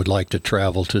wife and I would like to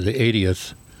travel to the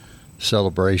 80th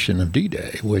celebration of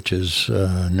D-Day, which is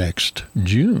next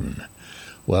June.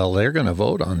 Well, they're going to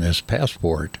vote on this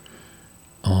passport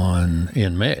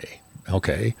in May.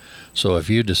 Okay, so if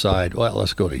you decide, well,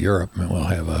 let's go to Europe and we'll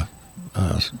have a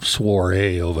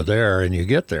soiree over there, and you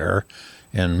get there,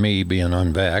 and me being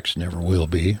unvaxxed, never will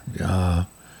be,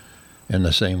 and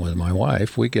the same with my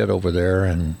wife, we get over there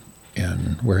and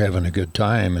we're having a good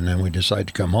time, and then we decide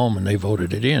to come home, and they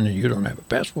voted it in, and you don't have a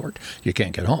passport, you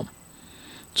can't get home.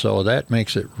 So that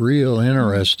makes it real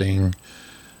interesting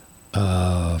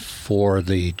for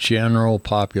the general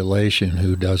population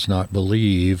who does not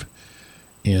believe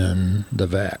in the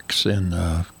vax, in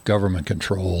the government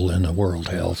control, in the World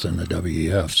Health, and the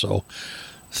WEF. So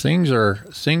things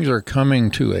are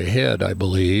coming to a head, I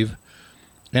believe,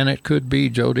 and it could be,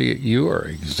 Jody, you are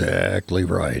exactly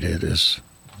right. It's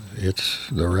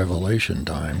the revelation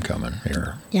time coming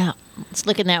here. Yeah, it's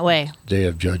looking that way. Day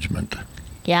of Judgment.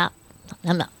 Yeah.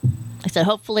 I said,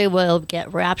 hopefully we'll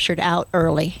get raptured out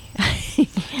early.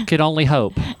 Could only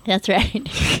hope. That's right.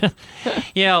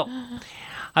 You know,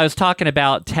 I was talking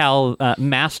about how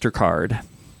MasterCard,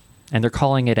 and they're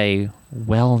calling it a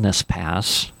wellness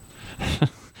pass,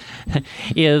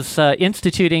 is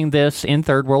instituting this in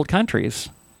third world countries.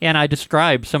 And I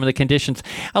described some of the conditions.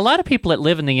 A lot of people that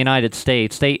live in the United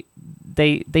States, they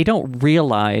don't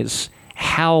realize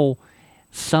how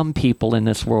some people in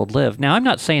this world live. Now, I'm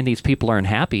not saying these people are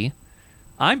unhappy.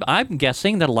 I'm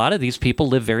guessing that a lot of these people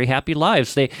live very happy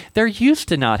lives. They're used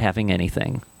to not having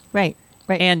anything. Right.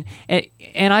 And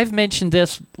I've mentioned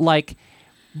this, like,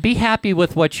 be happy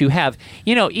with what you have.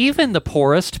 You know, even the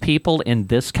poorest people in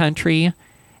this country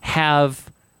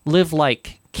live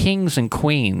like kings and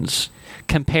queens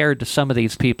compared to some of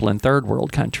these people in third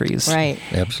world countries. Right.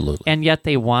 Absolutely. And yet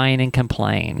they whine and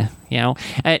complain, you know.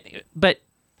 But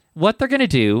what they're going to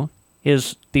do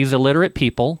is these illiterate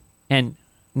people, and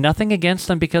nothing against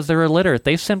them because they're illiterate,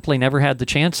 they simply never had the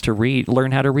chance to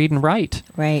learn how to read and write.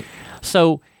 Right.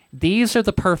 So these are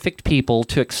the perfect people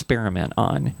to experiment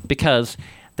on because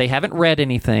they haven't read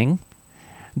anything.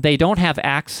 They don't have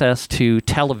access to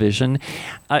television.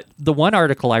 The one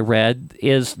article I read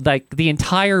is like the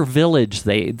entire village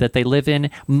that they live in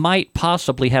might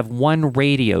possibly have one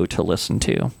radio to listen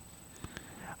to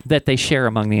that they share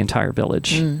among the entire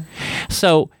village.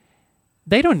 So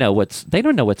they don't know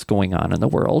what's going on in the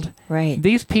world. Right.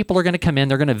 These people are going to come in.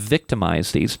 They're going to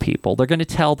victimize these people. They're going to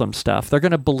tell them stuff. They're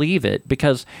going to believe it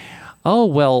because, oh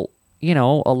well, you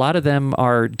know, a lot of them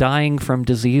are dying from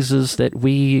diseases that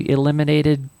we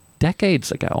eliminated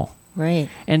decades ago. Right.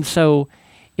 And so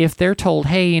if they're told,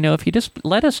 hey, you know, if you just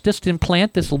let us just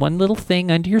implant this one little thing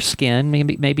under your skin,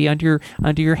 maybe under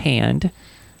your hand,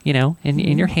 you know,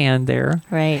 in your hand there.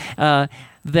 Right.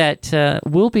 That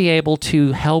we'll be able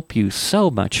to help you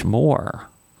so much more.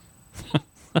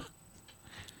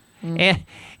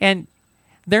 And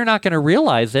they're not going to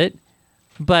realize it,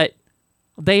 but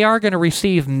they are going to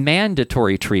receive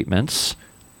mandatory treatments.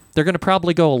 They're going to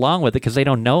probably go along with it because they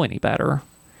don't know any better.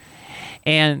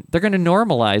 And they're going to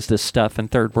normalize this stuff in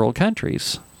third world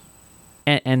countries.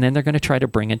 And then they're going to try to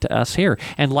bring it to us here.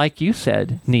 And like you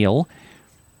said, Neil,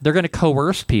 they're going to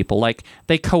coerce people. Like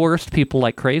they coerced people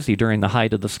like crazy during the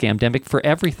height of the scamdemic for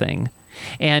everything.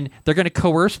 And they're going to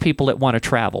coerce people that want to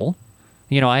travel.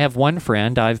 You know, I have one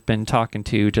friend I've been talking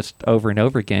to just over and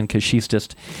over again because she's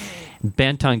just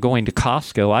bent on going to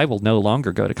Costco. I will no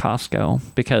longer go to Costco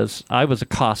because I was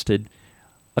accosted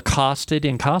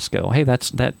in Costco. Hey,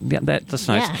 that's nice.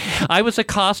 Yeah. I was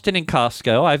accosted in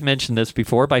Costco. I've mentioned this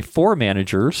before by 4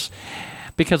 managers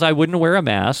because I wouldn't wear a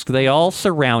mask. They all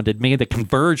surrounded me. They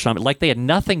converged on me like they had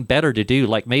nothing better to do,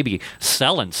 like maybe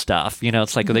selling stuff. You know,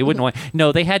 it's like they wouldn't want.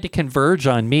 No, they had to converge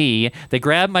on me. They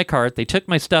grabbed my cart. They took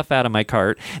my stuff out of my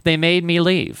cart. They made me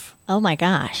leave. Oh my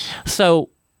gosh. So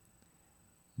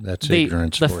that's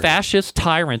ignorance. The for you. fascist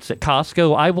tyrants at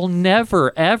Costco, I will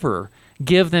never, ever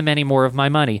give them any more of my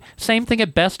money. Same thing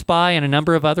at Best Buy and a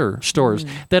number of other stores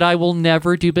that I will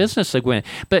never do business with.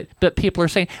 But people are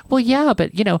saying, well, yeah,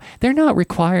 but you know, they're not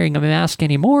requiring a mask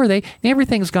anymore.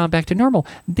 Everything's gone back to normal.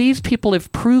 These people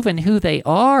have proven who they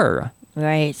are.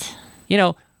 Right. You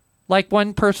know, like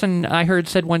one person I heard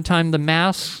said one time, the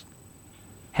masks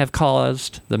have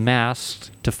caused the masks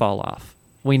to fall off.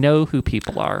 We know who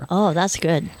people are. Oh, that's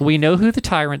good. We know who the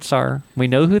tyrants are. We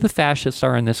know who the fascists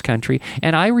are in this country.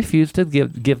 And I refuse to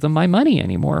give them my money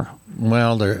anymore.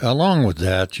 Well, along with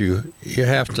that, you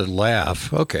have to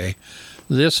laugh. Okay,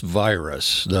 this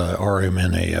virus, the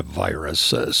RMNA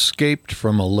virus, escaped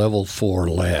from a level 4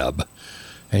 lab.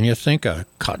 And you think a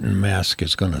cotton mask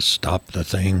is going to stop the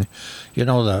thing. You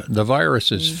know, the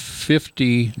virus is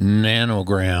 50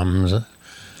 nanograms,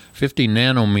 50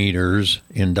 nanometers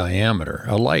in diameter.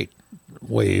 A light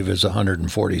wave is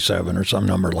 147 or some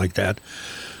number like that.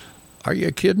 Are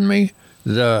you kidding me?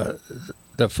 The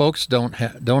folks don't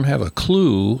have a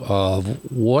clue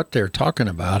of what they're talking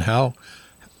about. How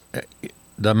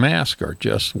the masks are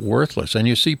just worthless, and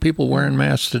you see people wearing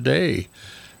masks today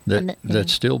that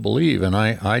still believe, and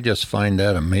I just find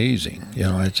that amazing. You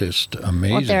know, it's just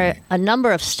amazing. Well, there are a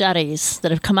number of studies that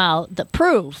have come out that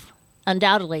prove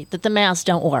undoubtedly that the masks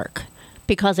don't work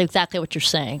because of exactly what you're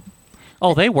saying.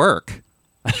 Oh, they work.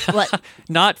 What?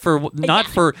 not for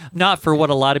what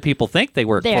a lot of people think they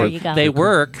work there for. You go. They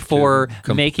work for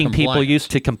making people compliance.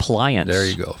 used to compliance. There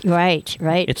you go. Right.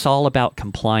 It's all about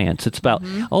compliance. It's about,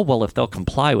 oh, well, if they'll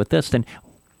comply with this, then,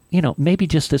 you know, maybe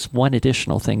just this one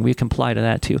additional thing, we comply to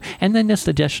that too. And then this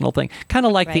additional thing, kind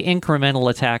of like the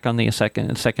incremental attack on the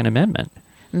Second Amendment.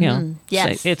 You know,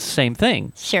 yes. It's the same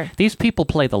thing. Sure. These people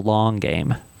play the long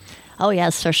game. Oh,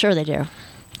 yes, for sure they do.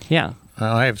 Yeah.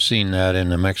 I've seen that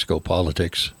in the Mexico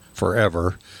politics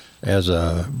forever. As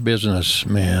a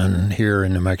businessman here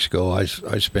in New Mexico, I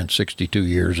spent 62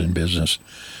 years in business.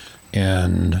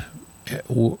 And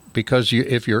because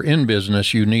if you're in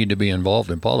business, you need to be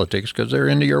involved in politics because they're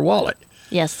into your wallet.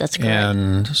 Yes, that's correct.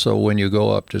 And so when you go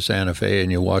up to Santa Fe and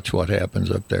you watch what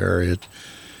happens up there,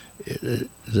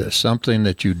 there's something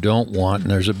that you don't want,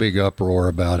 and there's a big uproar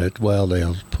about it. Well,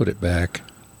 they'll put it back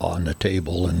on the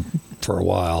table and for a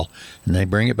while, and they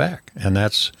bring it back. And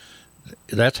that's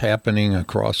happening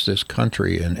across this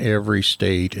country in every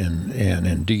state and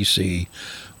in D.C.,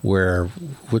 where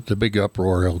with the big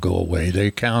uproar will go away. They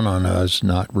count on us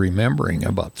not remembering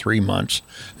about 3 months,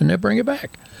 and they bring it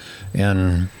back.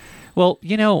 And well,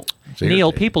 you know,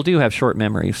 Neil, people do have short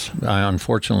memories.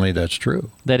 Unfortunately, that's true.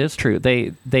 That is true.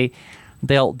 They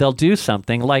they'll do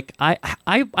something like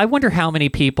I wonder how many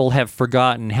people have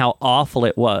forgotten how awful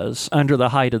it was under the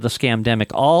height of the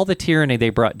scamdemic, all the tyranny they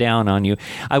brought down on you.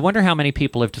 I wonder how many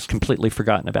people have just completely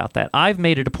forgotten about that. I've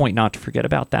made it a point not to forget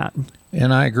about that.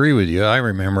 And I agree with you. I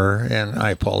remember, and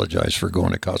I apologize for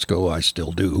going to Costco. I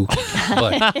still do.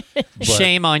 But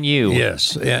shame on you.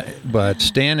 Yes. But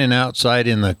standing outside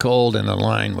in the cold in a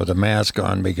line with a mask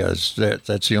on because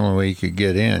that's the only way you could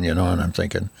get in, and I'm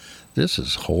thinking, this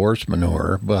is horse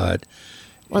manure. But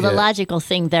well, the logical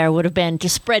thing there would have been to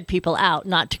spread people out,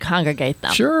 not to congregate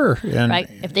them. Sure. And, right?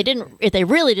 If they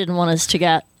really didn't want us to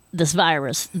get this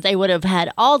virus, they would have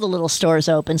had all the little stores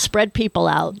open, spread people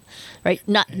out, right?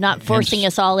 Not forcing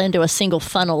us all into a single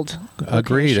funneled location.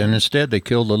 Agreed. And instead they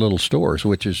killed the little stores,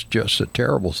 which is just a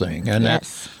terrible thing. And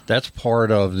yes. that's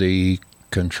part of the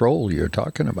control you're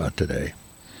talking about today.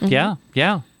 Mm-hmm.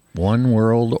 Yeah. One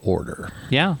world order.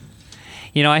 Yeah.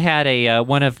 I had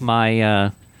one of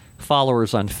my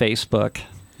followers on Facebook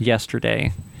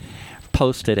yesterday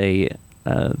posted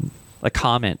a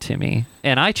comment to me,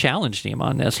 and I challenged him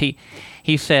on this.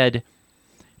 He said,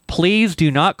 "Please do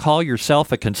not call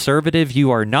yourself a conservative.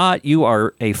 You are not. You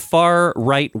are a far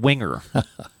right winger."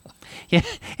 Yeah,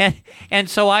 and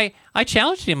so I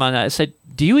challenged him on that. I said,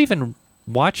 "Do you even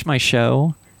watch my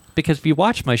show? Because if you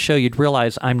watch my show, you'd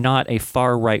realize I'm not a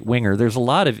far right winger. There's a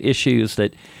lot of issues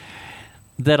that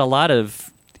a lot of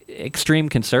extreme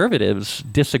conservatives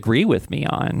disagree with me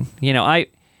on.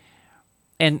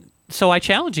 So I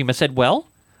challenged him. I said, well,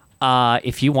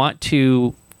 if you want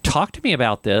to talk to me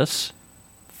about this,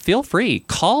 feel free.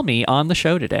 Call me on the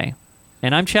show today.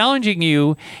 And I'm challenging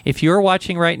you, if you're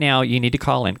watching right now, you need to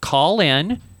call in. Call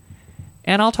in,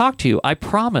 and I'll talk to you. I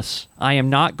promise I am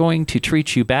not going to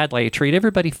treat you badly. I treat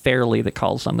everybody fairly that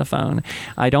calls on the phone.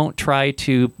 I don't try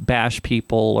to bash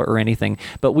people or anything,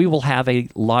 but we will have a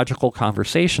logical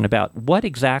conversation about what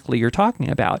exactly you're talking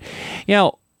about.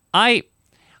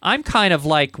 I'm kind of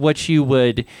like what you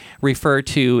would refer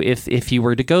to if you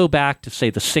were to go back to,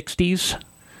 say, the 60s.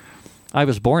 I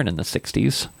was born in the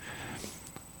 60s.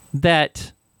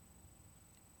 That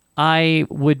I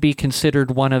would be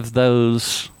considered one of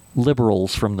those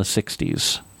liberals from the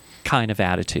 60s kind of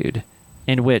attitude,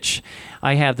 in which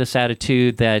I have this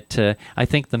attitude that I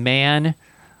think the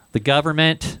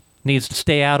government needs to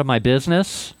stay out of my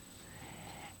business,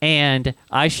 and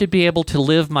I should be able to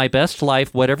live my best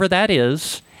life, whatever that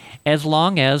is, as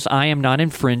long as I am not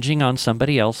infringing on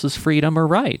somebody else's freedom or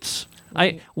rights.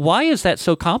 Why is that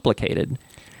so complicated?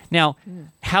 Now,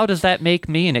 how does that make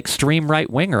me an extreme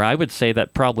right-winger? I would say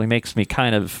that probably makes me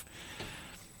kind of,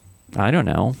 I don't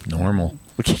know. Normal.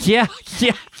 Yeah.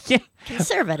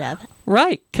 Conservative.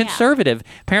 Right, conservative.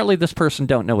 Yeah. Apparently this person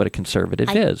don't know what a conservative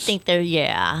is. I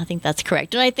think that's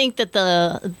correct. And I think that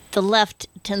the left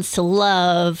tends to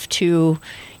love to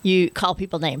call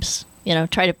people names.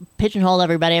 Try to pigeonhole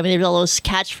everybody. I mean, there's all those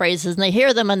catchphrases, and they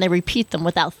hear them and they repeat them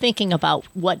without thinking about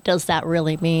what does that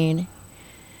really mean.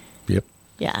 Yep.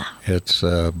 Yeah. It's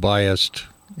biased.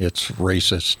 It's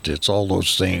racist. It's all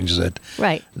those things that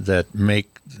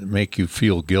make you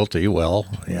feel guilty. Well,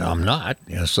 I'm not.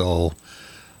 So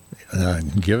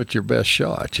give it your best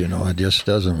shot. It just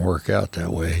doesn't work out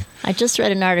that way. I just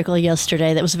read an article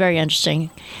yesterday that was very interesting.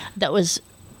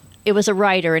 It was a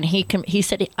writer, and he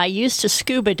said, I used to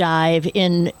scuba dive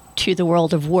into the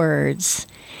world of words.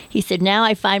 He said, now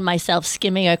I find myself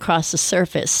skimming across the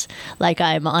surface like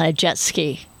I'm on a jet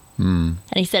ski. And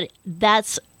he said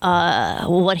that's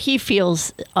what he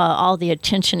feels all the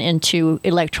attention into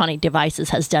electronic devices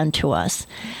has done to us.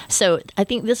 So I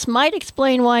think this might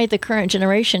explain why the current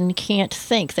generation can't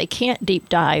think. They can't deep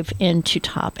dive into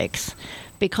topics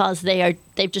because they've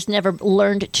just never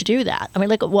learned to do that. I mean,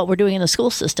 look at what we're doing in the school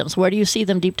systems. Where do you see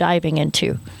them deep diving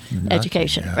into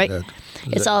education, right?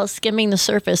 It's all skimming the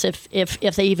surface if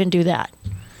they even do that.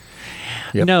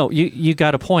 Yep. No, you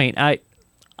got a point.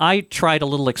 I tried a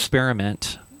little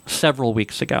experiment several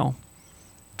weeks ago.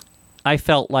 I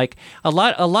felt like a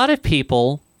lot of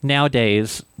people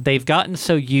nowadays, they've gotten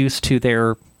so used to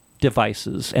their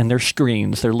devices and their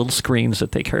screens, their little screens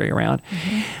that they carry around,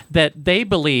 that they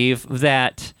believe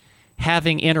that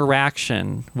having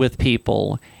interaction with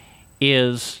people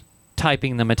is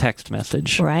typing them a text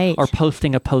message, right, or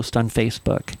posting a post on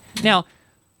Facebook. Now,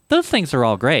 those things are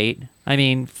all great. I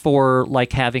mean, for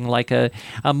like having like a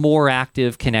more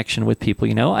active connection with people,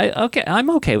 I'm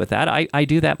okay with that. I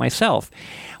do that myself.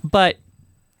 But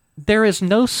there is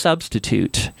no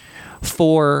substitute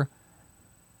for,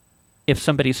 if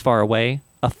somebody's far away,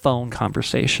 a phone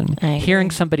conversation,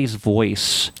 hearing somebody's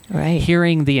voice,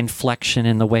 hearing the inflection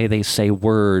in the way they say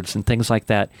words and things like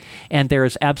that. And there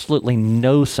is absolutely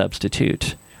no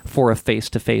substitute for a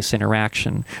face-to-face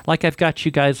interaction. Like I've got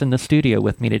you guys in the studio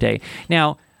with me today.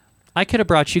 Now, I could have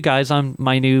brought you guys on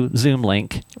my new Zoom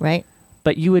link. Right.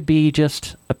 But you would be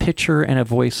just a picture and a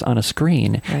voice on a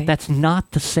screen. Right. That's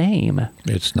not the same.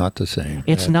 It's not the same.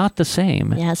 It's not the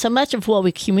same. Yeah, so much of what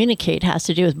we communicate has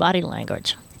to do with body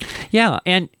language. Yeah,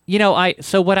 and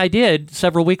so what I did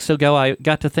several weeks ago, I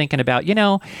got to thinking about,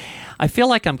 I feel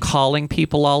like I'm calling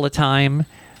people all the time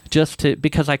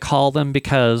because I call them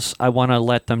because I want to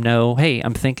let them know, hey,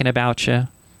 I'm thinking about you.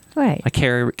 Right. I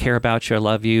care about you. I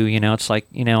love you. It's like,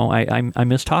 I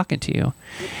miss talking to you.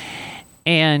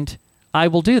 And I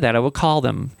will do that. I will call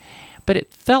them. But it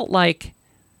felt like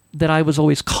that I was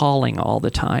always calling all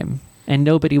the time and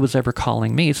nobody was ever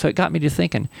calling me. So it got me to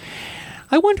thinking,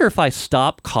 I wonder if I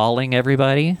stop calling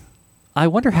everybody, I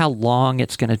wonder how long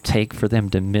it's going to take for them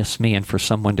to miss me and for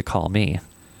someone to call me.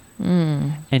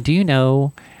 And do you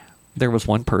know, there was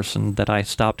one person that I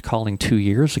stopped calling 2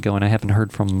 years ago and I haven't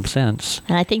heard from them since.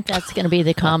 And I think that's going to be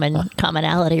the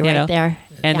commonality right there.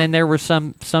 And then there were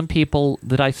some people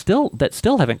that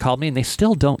still haven't called me and they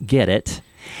still don't get it.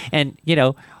 And,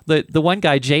 the one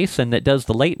guy, Jason, that does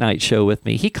the late night show with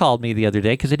me, he called me the other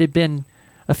day because it had been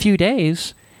a few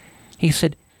days. He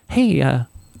said, hey,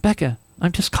 Becca,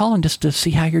 I'm just calling just to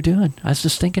see how you're doing. I was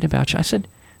just thinking about you. I said,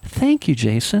 thank you,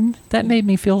 Jason. That made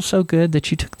me feel so good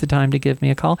that you took the time to give me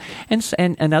a call. And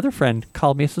another friend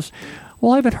called me and says,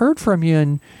 well, I haven't heard from you,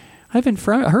 and I haven't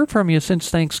heard from you since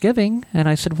Thanksgiving. And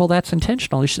I said, well, that's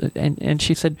intentional. And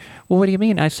she said, well, what do you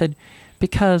mean? I said,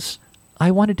 because I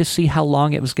wanted to see how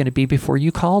long it was going to be before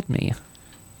you called me.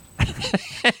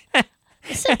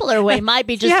 A simpler way might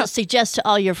be just to suggest to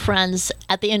all your friends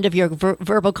at the end of your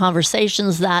verbal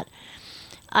conversations that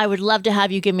I would love to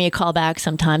have you give me a call back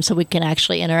sometime so we can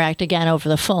actually interact again over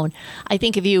the phone. I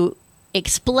think if you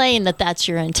explain that that's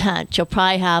your intent, you'll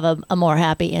probably have a more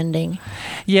happy ending.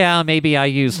 Yeah, maybe I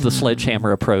use the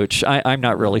sledgehammer approach. I'm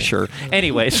not really sure.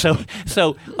 Anyway, so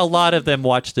a lot of them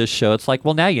watch this show. It's like,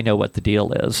 well, now you know what the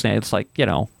deal is. And it's like,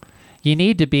 you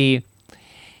need to be,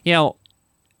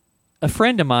 a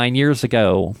friend of mine years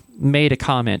ago made a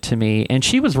comment to me, and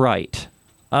she was right.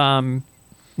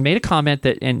 Made a comment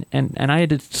that, and I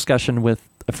had a discussion with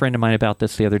a friend of mine about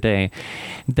this the other day,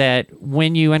 that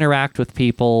when you interact with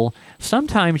people,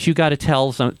 sometimes you got to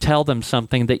tell them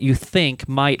something that you think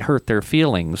might hurt their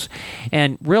feelings,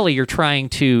 and really you're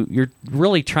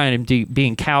really trying to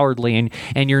being cowardly,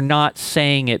 and you're not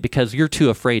saying it because you're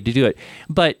too afraid to do it,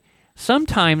 but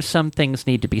sometimes some things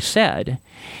need to be said,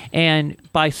 and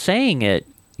by saying it,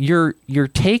 you're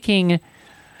taking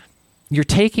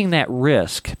that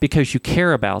risk because you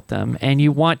care about them and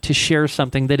you want to share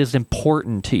something that is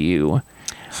important to you.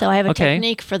 So I have a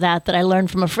technique for that I learned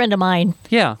from a friend of mine.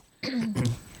 Yeah.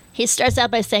 He starts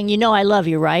out by saying, I love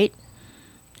you, right?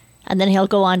 And then he'll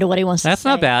go on to what he wants to say. That's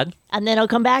not bad. And then he'll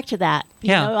come back to that.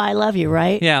 I love you,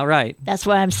 right? Yeah, right. That's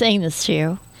why I'm saying this to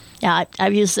you. Yeah,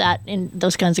 I've used that in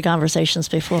those kinds of conversations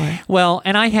before. Well,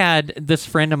 and I had this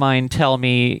friend of mine tell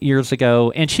me years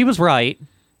ago, and she was right,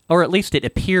 or at least it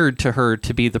appeared to her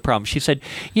to be the problem. She said,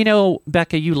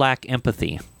 Becca, you lack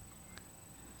empathy.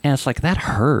 And it's like, that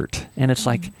hurt. And it's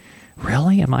like,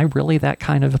 really? Am I really that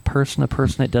kind of a person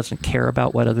that doesn't care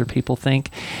about what other people think?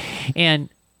 And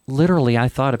literally, I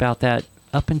thought about that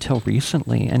up until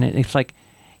recently. And it's like,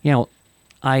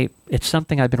 it's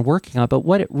something I've been working on, but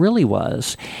what it really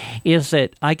was is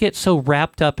that I get so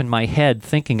wrapped up in my head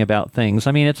thinking about things.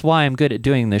 I mean, it's why I'm good at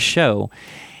doing this show,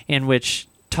 in which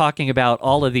talking about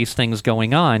all of these things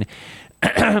going on,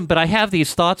 but I have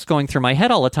these thoughts going through my head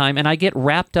all the time, and I get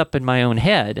wrapped up in my own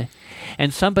head,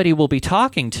 and somebody will be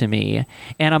talking to me,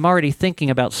 and I'm already thinking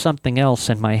about something else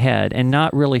in my head and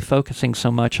not really focusing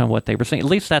so much on what they were saying. At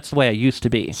least that's the way I used to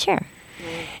be. Sure.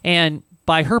 And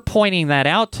by her pointing that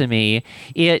out to me,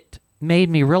 it made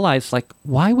me realize, like,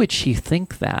 why would she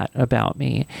think that about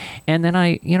me? And then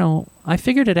I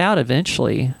figured it out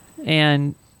eventually.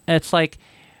 And it's like,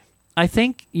 I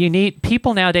think you need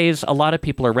people nowadays. A lot of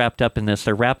people are wrapped up in this.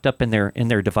 They're wrapped up in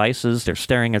their devices. They're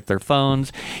staring at their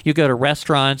phones. You go to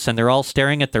restaurants and they're all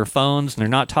staring at their phones and they're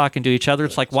not talking to each other.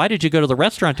 It's like, why did you go to the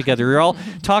restaurant together? You're all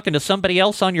talking to somebody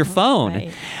else on your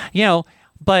phone. Right.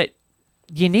 But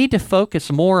you need to focus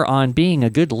more on being a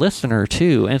good listener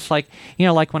too. And it's like,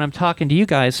 like when I'm talking to you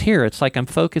guys here, it's like I'm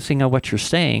focusing on what you're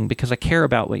saying because I care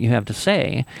about what you have to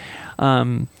say.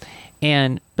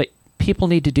 But people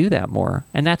need to do that more.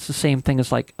 And that's the same thing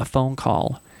as like a phone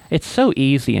call. It's so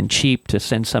easy and cheap to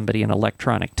send somebody an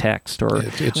electronic text or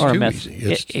a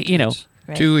message.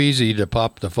 Too easy to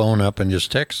pop the phone up and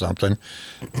just text something.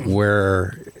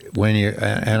 Where when you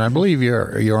and I believe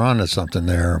you're onto something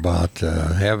there about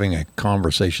having a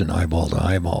conversation eyeball to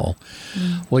eyeball.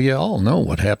 Well, you all know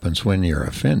what happens when you're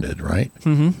offended, right?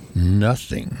 Mm-hmm.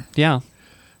 Nothing. Yeah.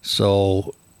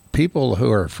 So people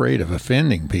who are afraid of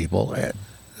offending people,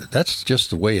 that's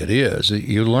just the way it is.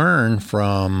 You learn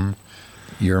from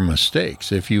your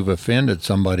mistakes. If you've offended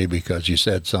somebody because you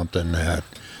said something that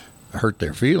hurt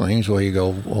their feelings, well, you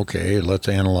go, okay, let's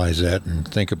analyze that and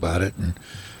think about it, and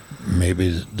maybe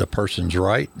the person's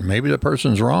right, maybe the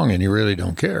person's wrong, and you really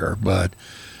don't care. But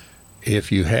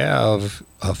if you have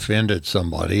offended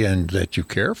somebody and that you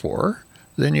care for,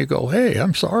 then you go, hey,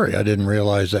 I'm sorry, I didn't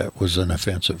realize that was an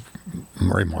offensive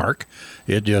remark.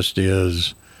 It just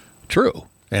is true,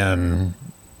 and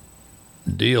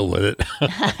deal with it.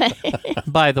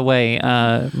 By the way,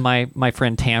 my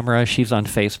friend Tamara, she's on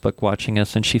Facebook watching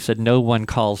us, and she said, no one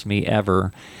calls me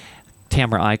ever.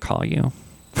 Tamara, I call you.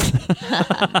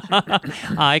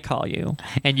 I call you,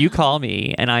 and you call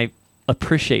me, and I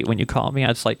appreciate when you call me.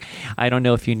 It's like, I don't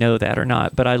know if you know that or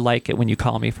not, but I like it when you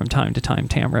call me from time to time,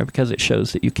 Tamara, because it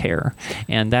shows that you care,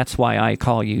 and that's why I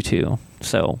call you too.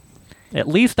 So at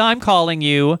least I'm calling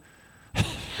you.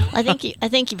 I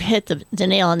think you've hit the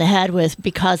nail on the head with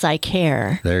 "because I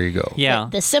care." There you go. Yeah.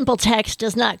 The simple text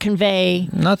does not convey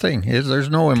nothing. There's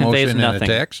no emotion in a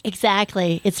text.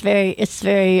 Exactly. It's a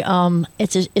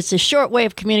short way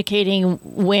of communicating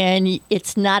when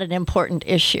it's not an important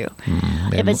issue.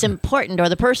 If it's important or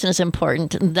the person is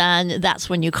important, then that's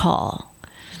when you call.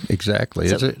 Exactly.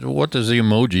 So, what does the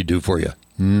emoji do for you?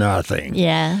 Nothing.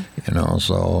 Yeah.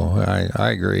 So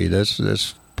I agree.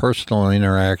 This personal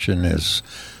interaction is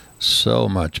so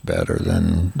much better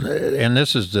than, and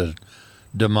this is the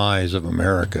demise of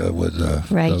America with the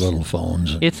little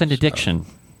phones. It's an addiction.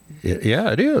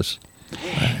 Yeah, it is.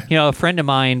 A friend of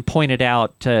mine pointed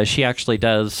out, she actually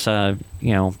does,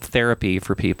 therapy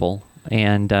for people,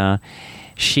 and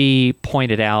she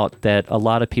pointed out that a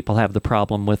lot of people have the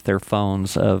problem with their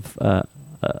phones of a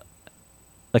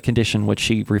condition which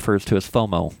she refers to as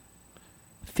FOMO,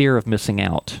 fear of missing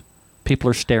out.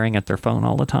 People are staring at their phone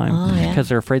all the time because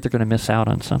they're afraid they're going to miss out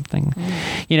on something.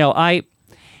 A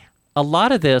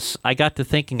lot of this, I got to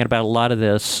thinking about a lot of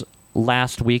this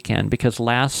last weekend because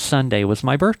last Sunday was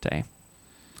my birthday.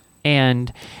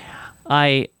 And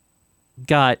I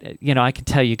got, I can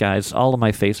tell you guys, all of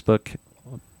my Facebook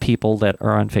people that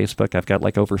are on Facebook, I've got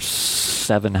like over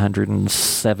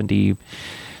 770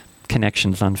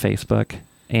 connections on Facebook.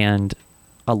 And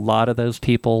a lot of those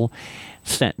people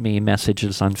sent me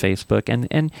messages on Facebook, and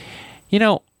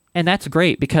that's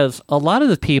great because a lot of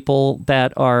the people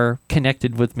that are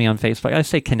connected with me on Facebook, I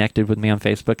say connected with me on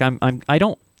Facebook, I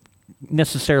don't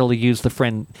necessarily use the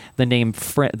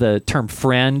term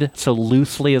friend so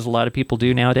loosely as a lot of people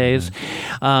do nowadays.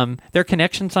 They're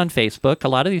connections on Facebook. A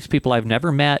lot of these people I've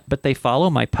never met, but they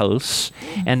follow my posts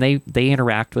and they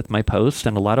interact with my posts,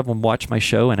 and a lot of them watch my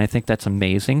show, and I think that's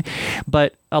amazing.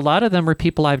 But a lot of them are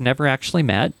people I've never actually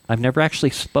met, I've never actually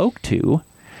spoke to,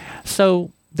 so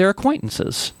they're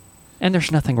acquaintances. And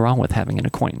there's nothing wrong with having an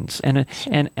acquaintance. And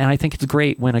I think it's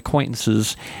great when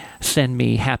acquaintances send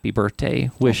me happy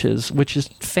birthday wishes, which is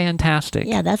fantastic.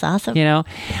 Yeah, that's awesome.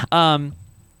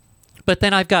 But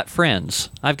then I've got friends.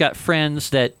 I've got friends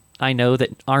that I know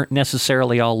that aren't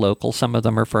necessarily all local. Some of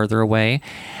them are further away.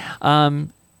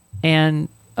 And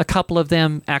a couple of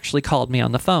them actually called me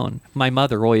on the phone. My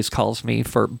mother always calls me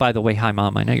by the way, hi,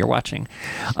 Mom, I know you're watching.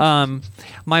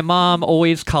 My mom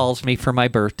always calls me for my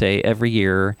birthday every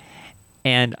year.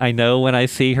 And I know when I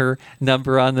see her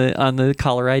number on the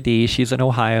caller ID, she's in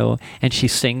Ohio, and she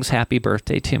sings happy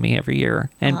birthday to me every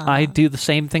year. And I do the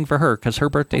same thing for her because her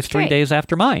birthday's 3 days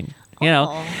after mine.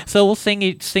 So we'll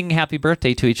sing happy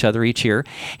birthday to each other each year.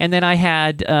 And then I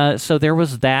had, so there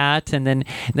was that. And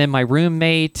then my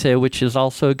roommate, which is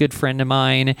also a good friend of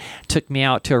mine, took me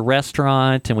out to a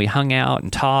restaurant, and we hung out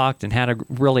and talked and had a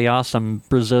really awesome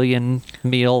Brazilian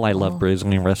meal. I love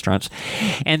Brazilian restaurants.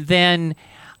 And then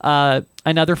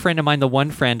another friend of mine, the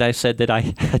one friend I said that I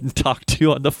hadn't talked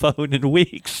to on the phone in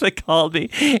weeks, called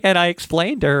me, and I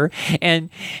explained to her,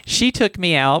 and she took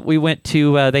me out. We went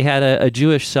to, they had a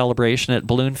Jewish celebration at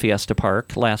Balloon Fiesta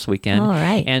Park last weekend. All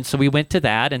right. And so we went to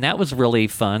that, and that was really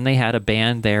fun. They had a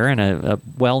band there and a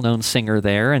well-known singer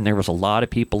there, and there was a lot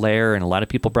of people there, and a lot of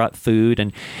people brought food,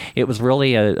 and it was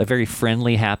really a very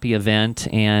friendly, happy event.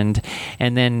 And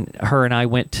then her and I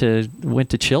went to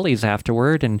Chili's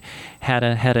afterward and had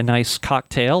a nice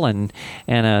cocktail and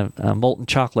a molten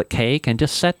chocolate cake, and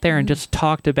just sat there and just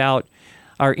talked about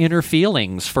our inner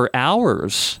feelings for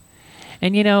hours.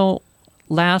 And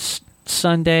last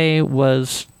Sunday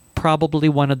was probably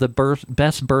one of the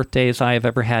best birthdays I have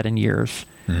ever had in years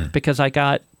because I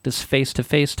got this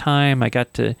face-to-face time. I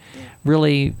got to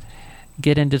really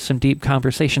get into some deep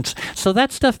conversations. So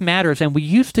that stuff matters, and we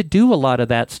used to do a lot of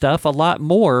that stuff a lot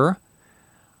more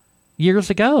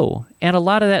years ago, and a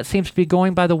lot of that seems to be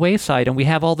going by the wayside, and we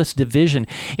have all this division.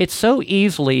 It's so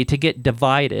easily to get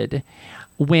divided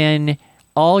when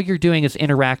all you're doing is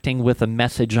interacting with a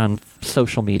message on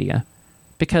social media,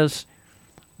 because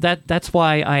that's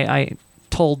why I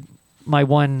told my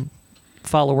one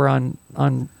follower on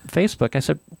Facebook, I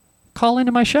said, call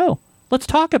into my show. Let's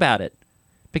talk about it.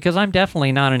 Because I'm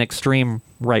definitely not an extreme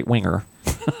right-winger.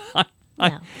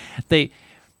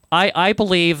 I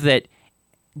believe that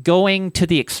going to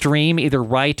the extreme, either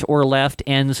right or left,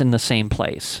 ends in the same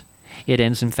place. It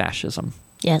ends in fascism.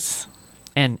 Yes.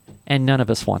 And none of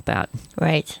us want that.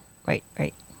 Right.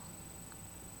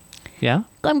 Yeah?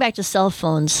 Going back to cell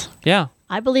phones. Yeah.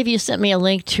 I believe you sent me a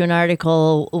link to an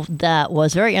article that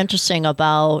was very interesting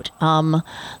about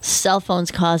cell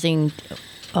phones causing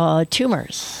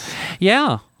tumors.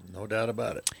 Yeah. No doubt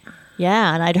about it.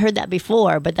 Yeah, and I'd heard that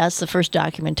before, but that's the first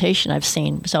documentation I've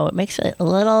seen. So it makes it a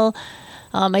little,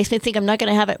 makes me think I'm not going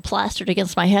to have it plastered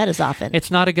against my head as often.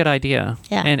 It's not a good idea.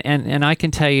 Yeah. And I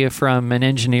can tell you from an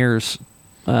engineer's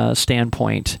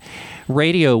standpoint,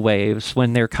 radio waves,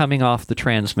 when they're coming off the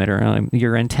transmitter,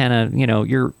 your antenna,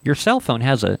 your cell phone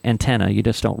has an antenna. You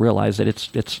just don't realize it.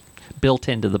 It's built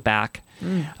into the back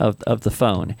of the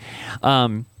phone.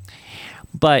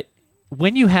 But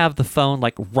when you have the phone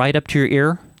like right up to your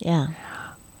ear,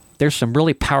 there's some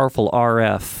really powerful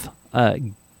RF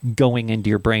going into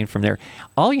your brain from there.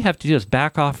 All you have to do is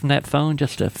back off from that phone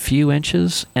just a few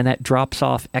inches, and that drops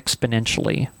off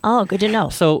exponentially. Oh, good to know.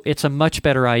 So it's a much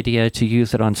better idea to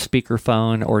use it on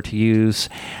speakerphone or to use...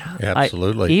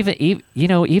 Absolutely.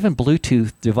 Even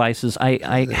Bluetooth devices.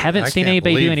 I haven't seen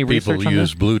anybody do any research on that. People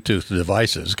use Bluetooth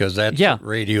devices because that's a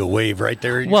radio wave right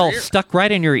there in your ear. Stuck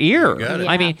right in your ear. You got it.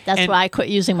 Yeah, I mean, that's why I quit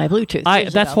using my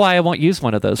Bluetooth. That's why I won't use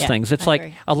one of those things. It's I like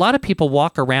agree. a lot of people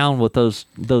walk around with those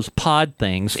pod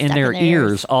things in their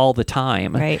ears all the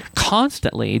time,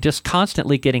 constantly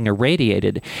getting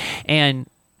irradiated, and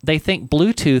they think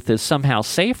Bluetooth is somehow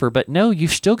safer, but no,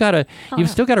 you've still got a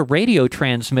radio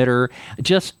transmitter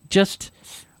just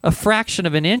a fraction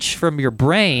of an inch from your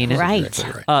brain,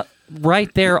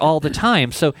 right there all the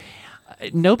time. So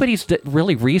nobody's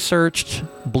really researched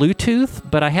Bluetooth,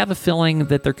 but I have a feeling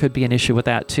that there could be an issue with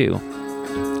that too.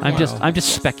 I'm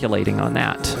just speculating on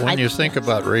that. When you think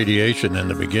about radiation and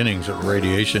the beginnings of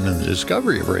radiation and the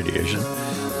discovery of radiation,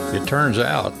 it turns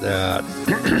out that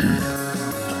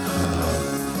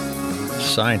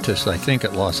scientists, I think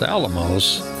at Los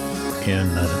Alamos in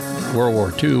World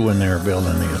War II, when they were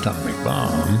building the atomic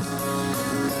bomb,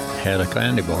 had a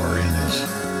candy bar in his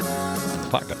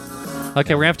pocket.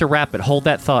 Okay, we're going to have to wrap it. Hold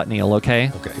that thought, Neil,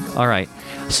 okay? Okay. All right.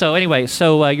 So anyway,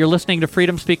 you're listening to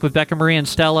Freedom Speak with Becca Marie and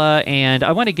Stella, and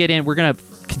I want to get in. We're going to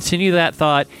continue that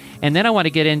thought, and then I want to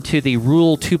get into the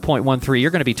Rule 2.13.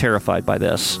 You're going to be terrified by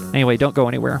this. Anyway, don't go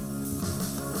anywhere.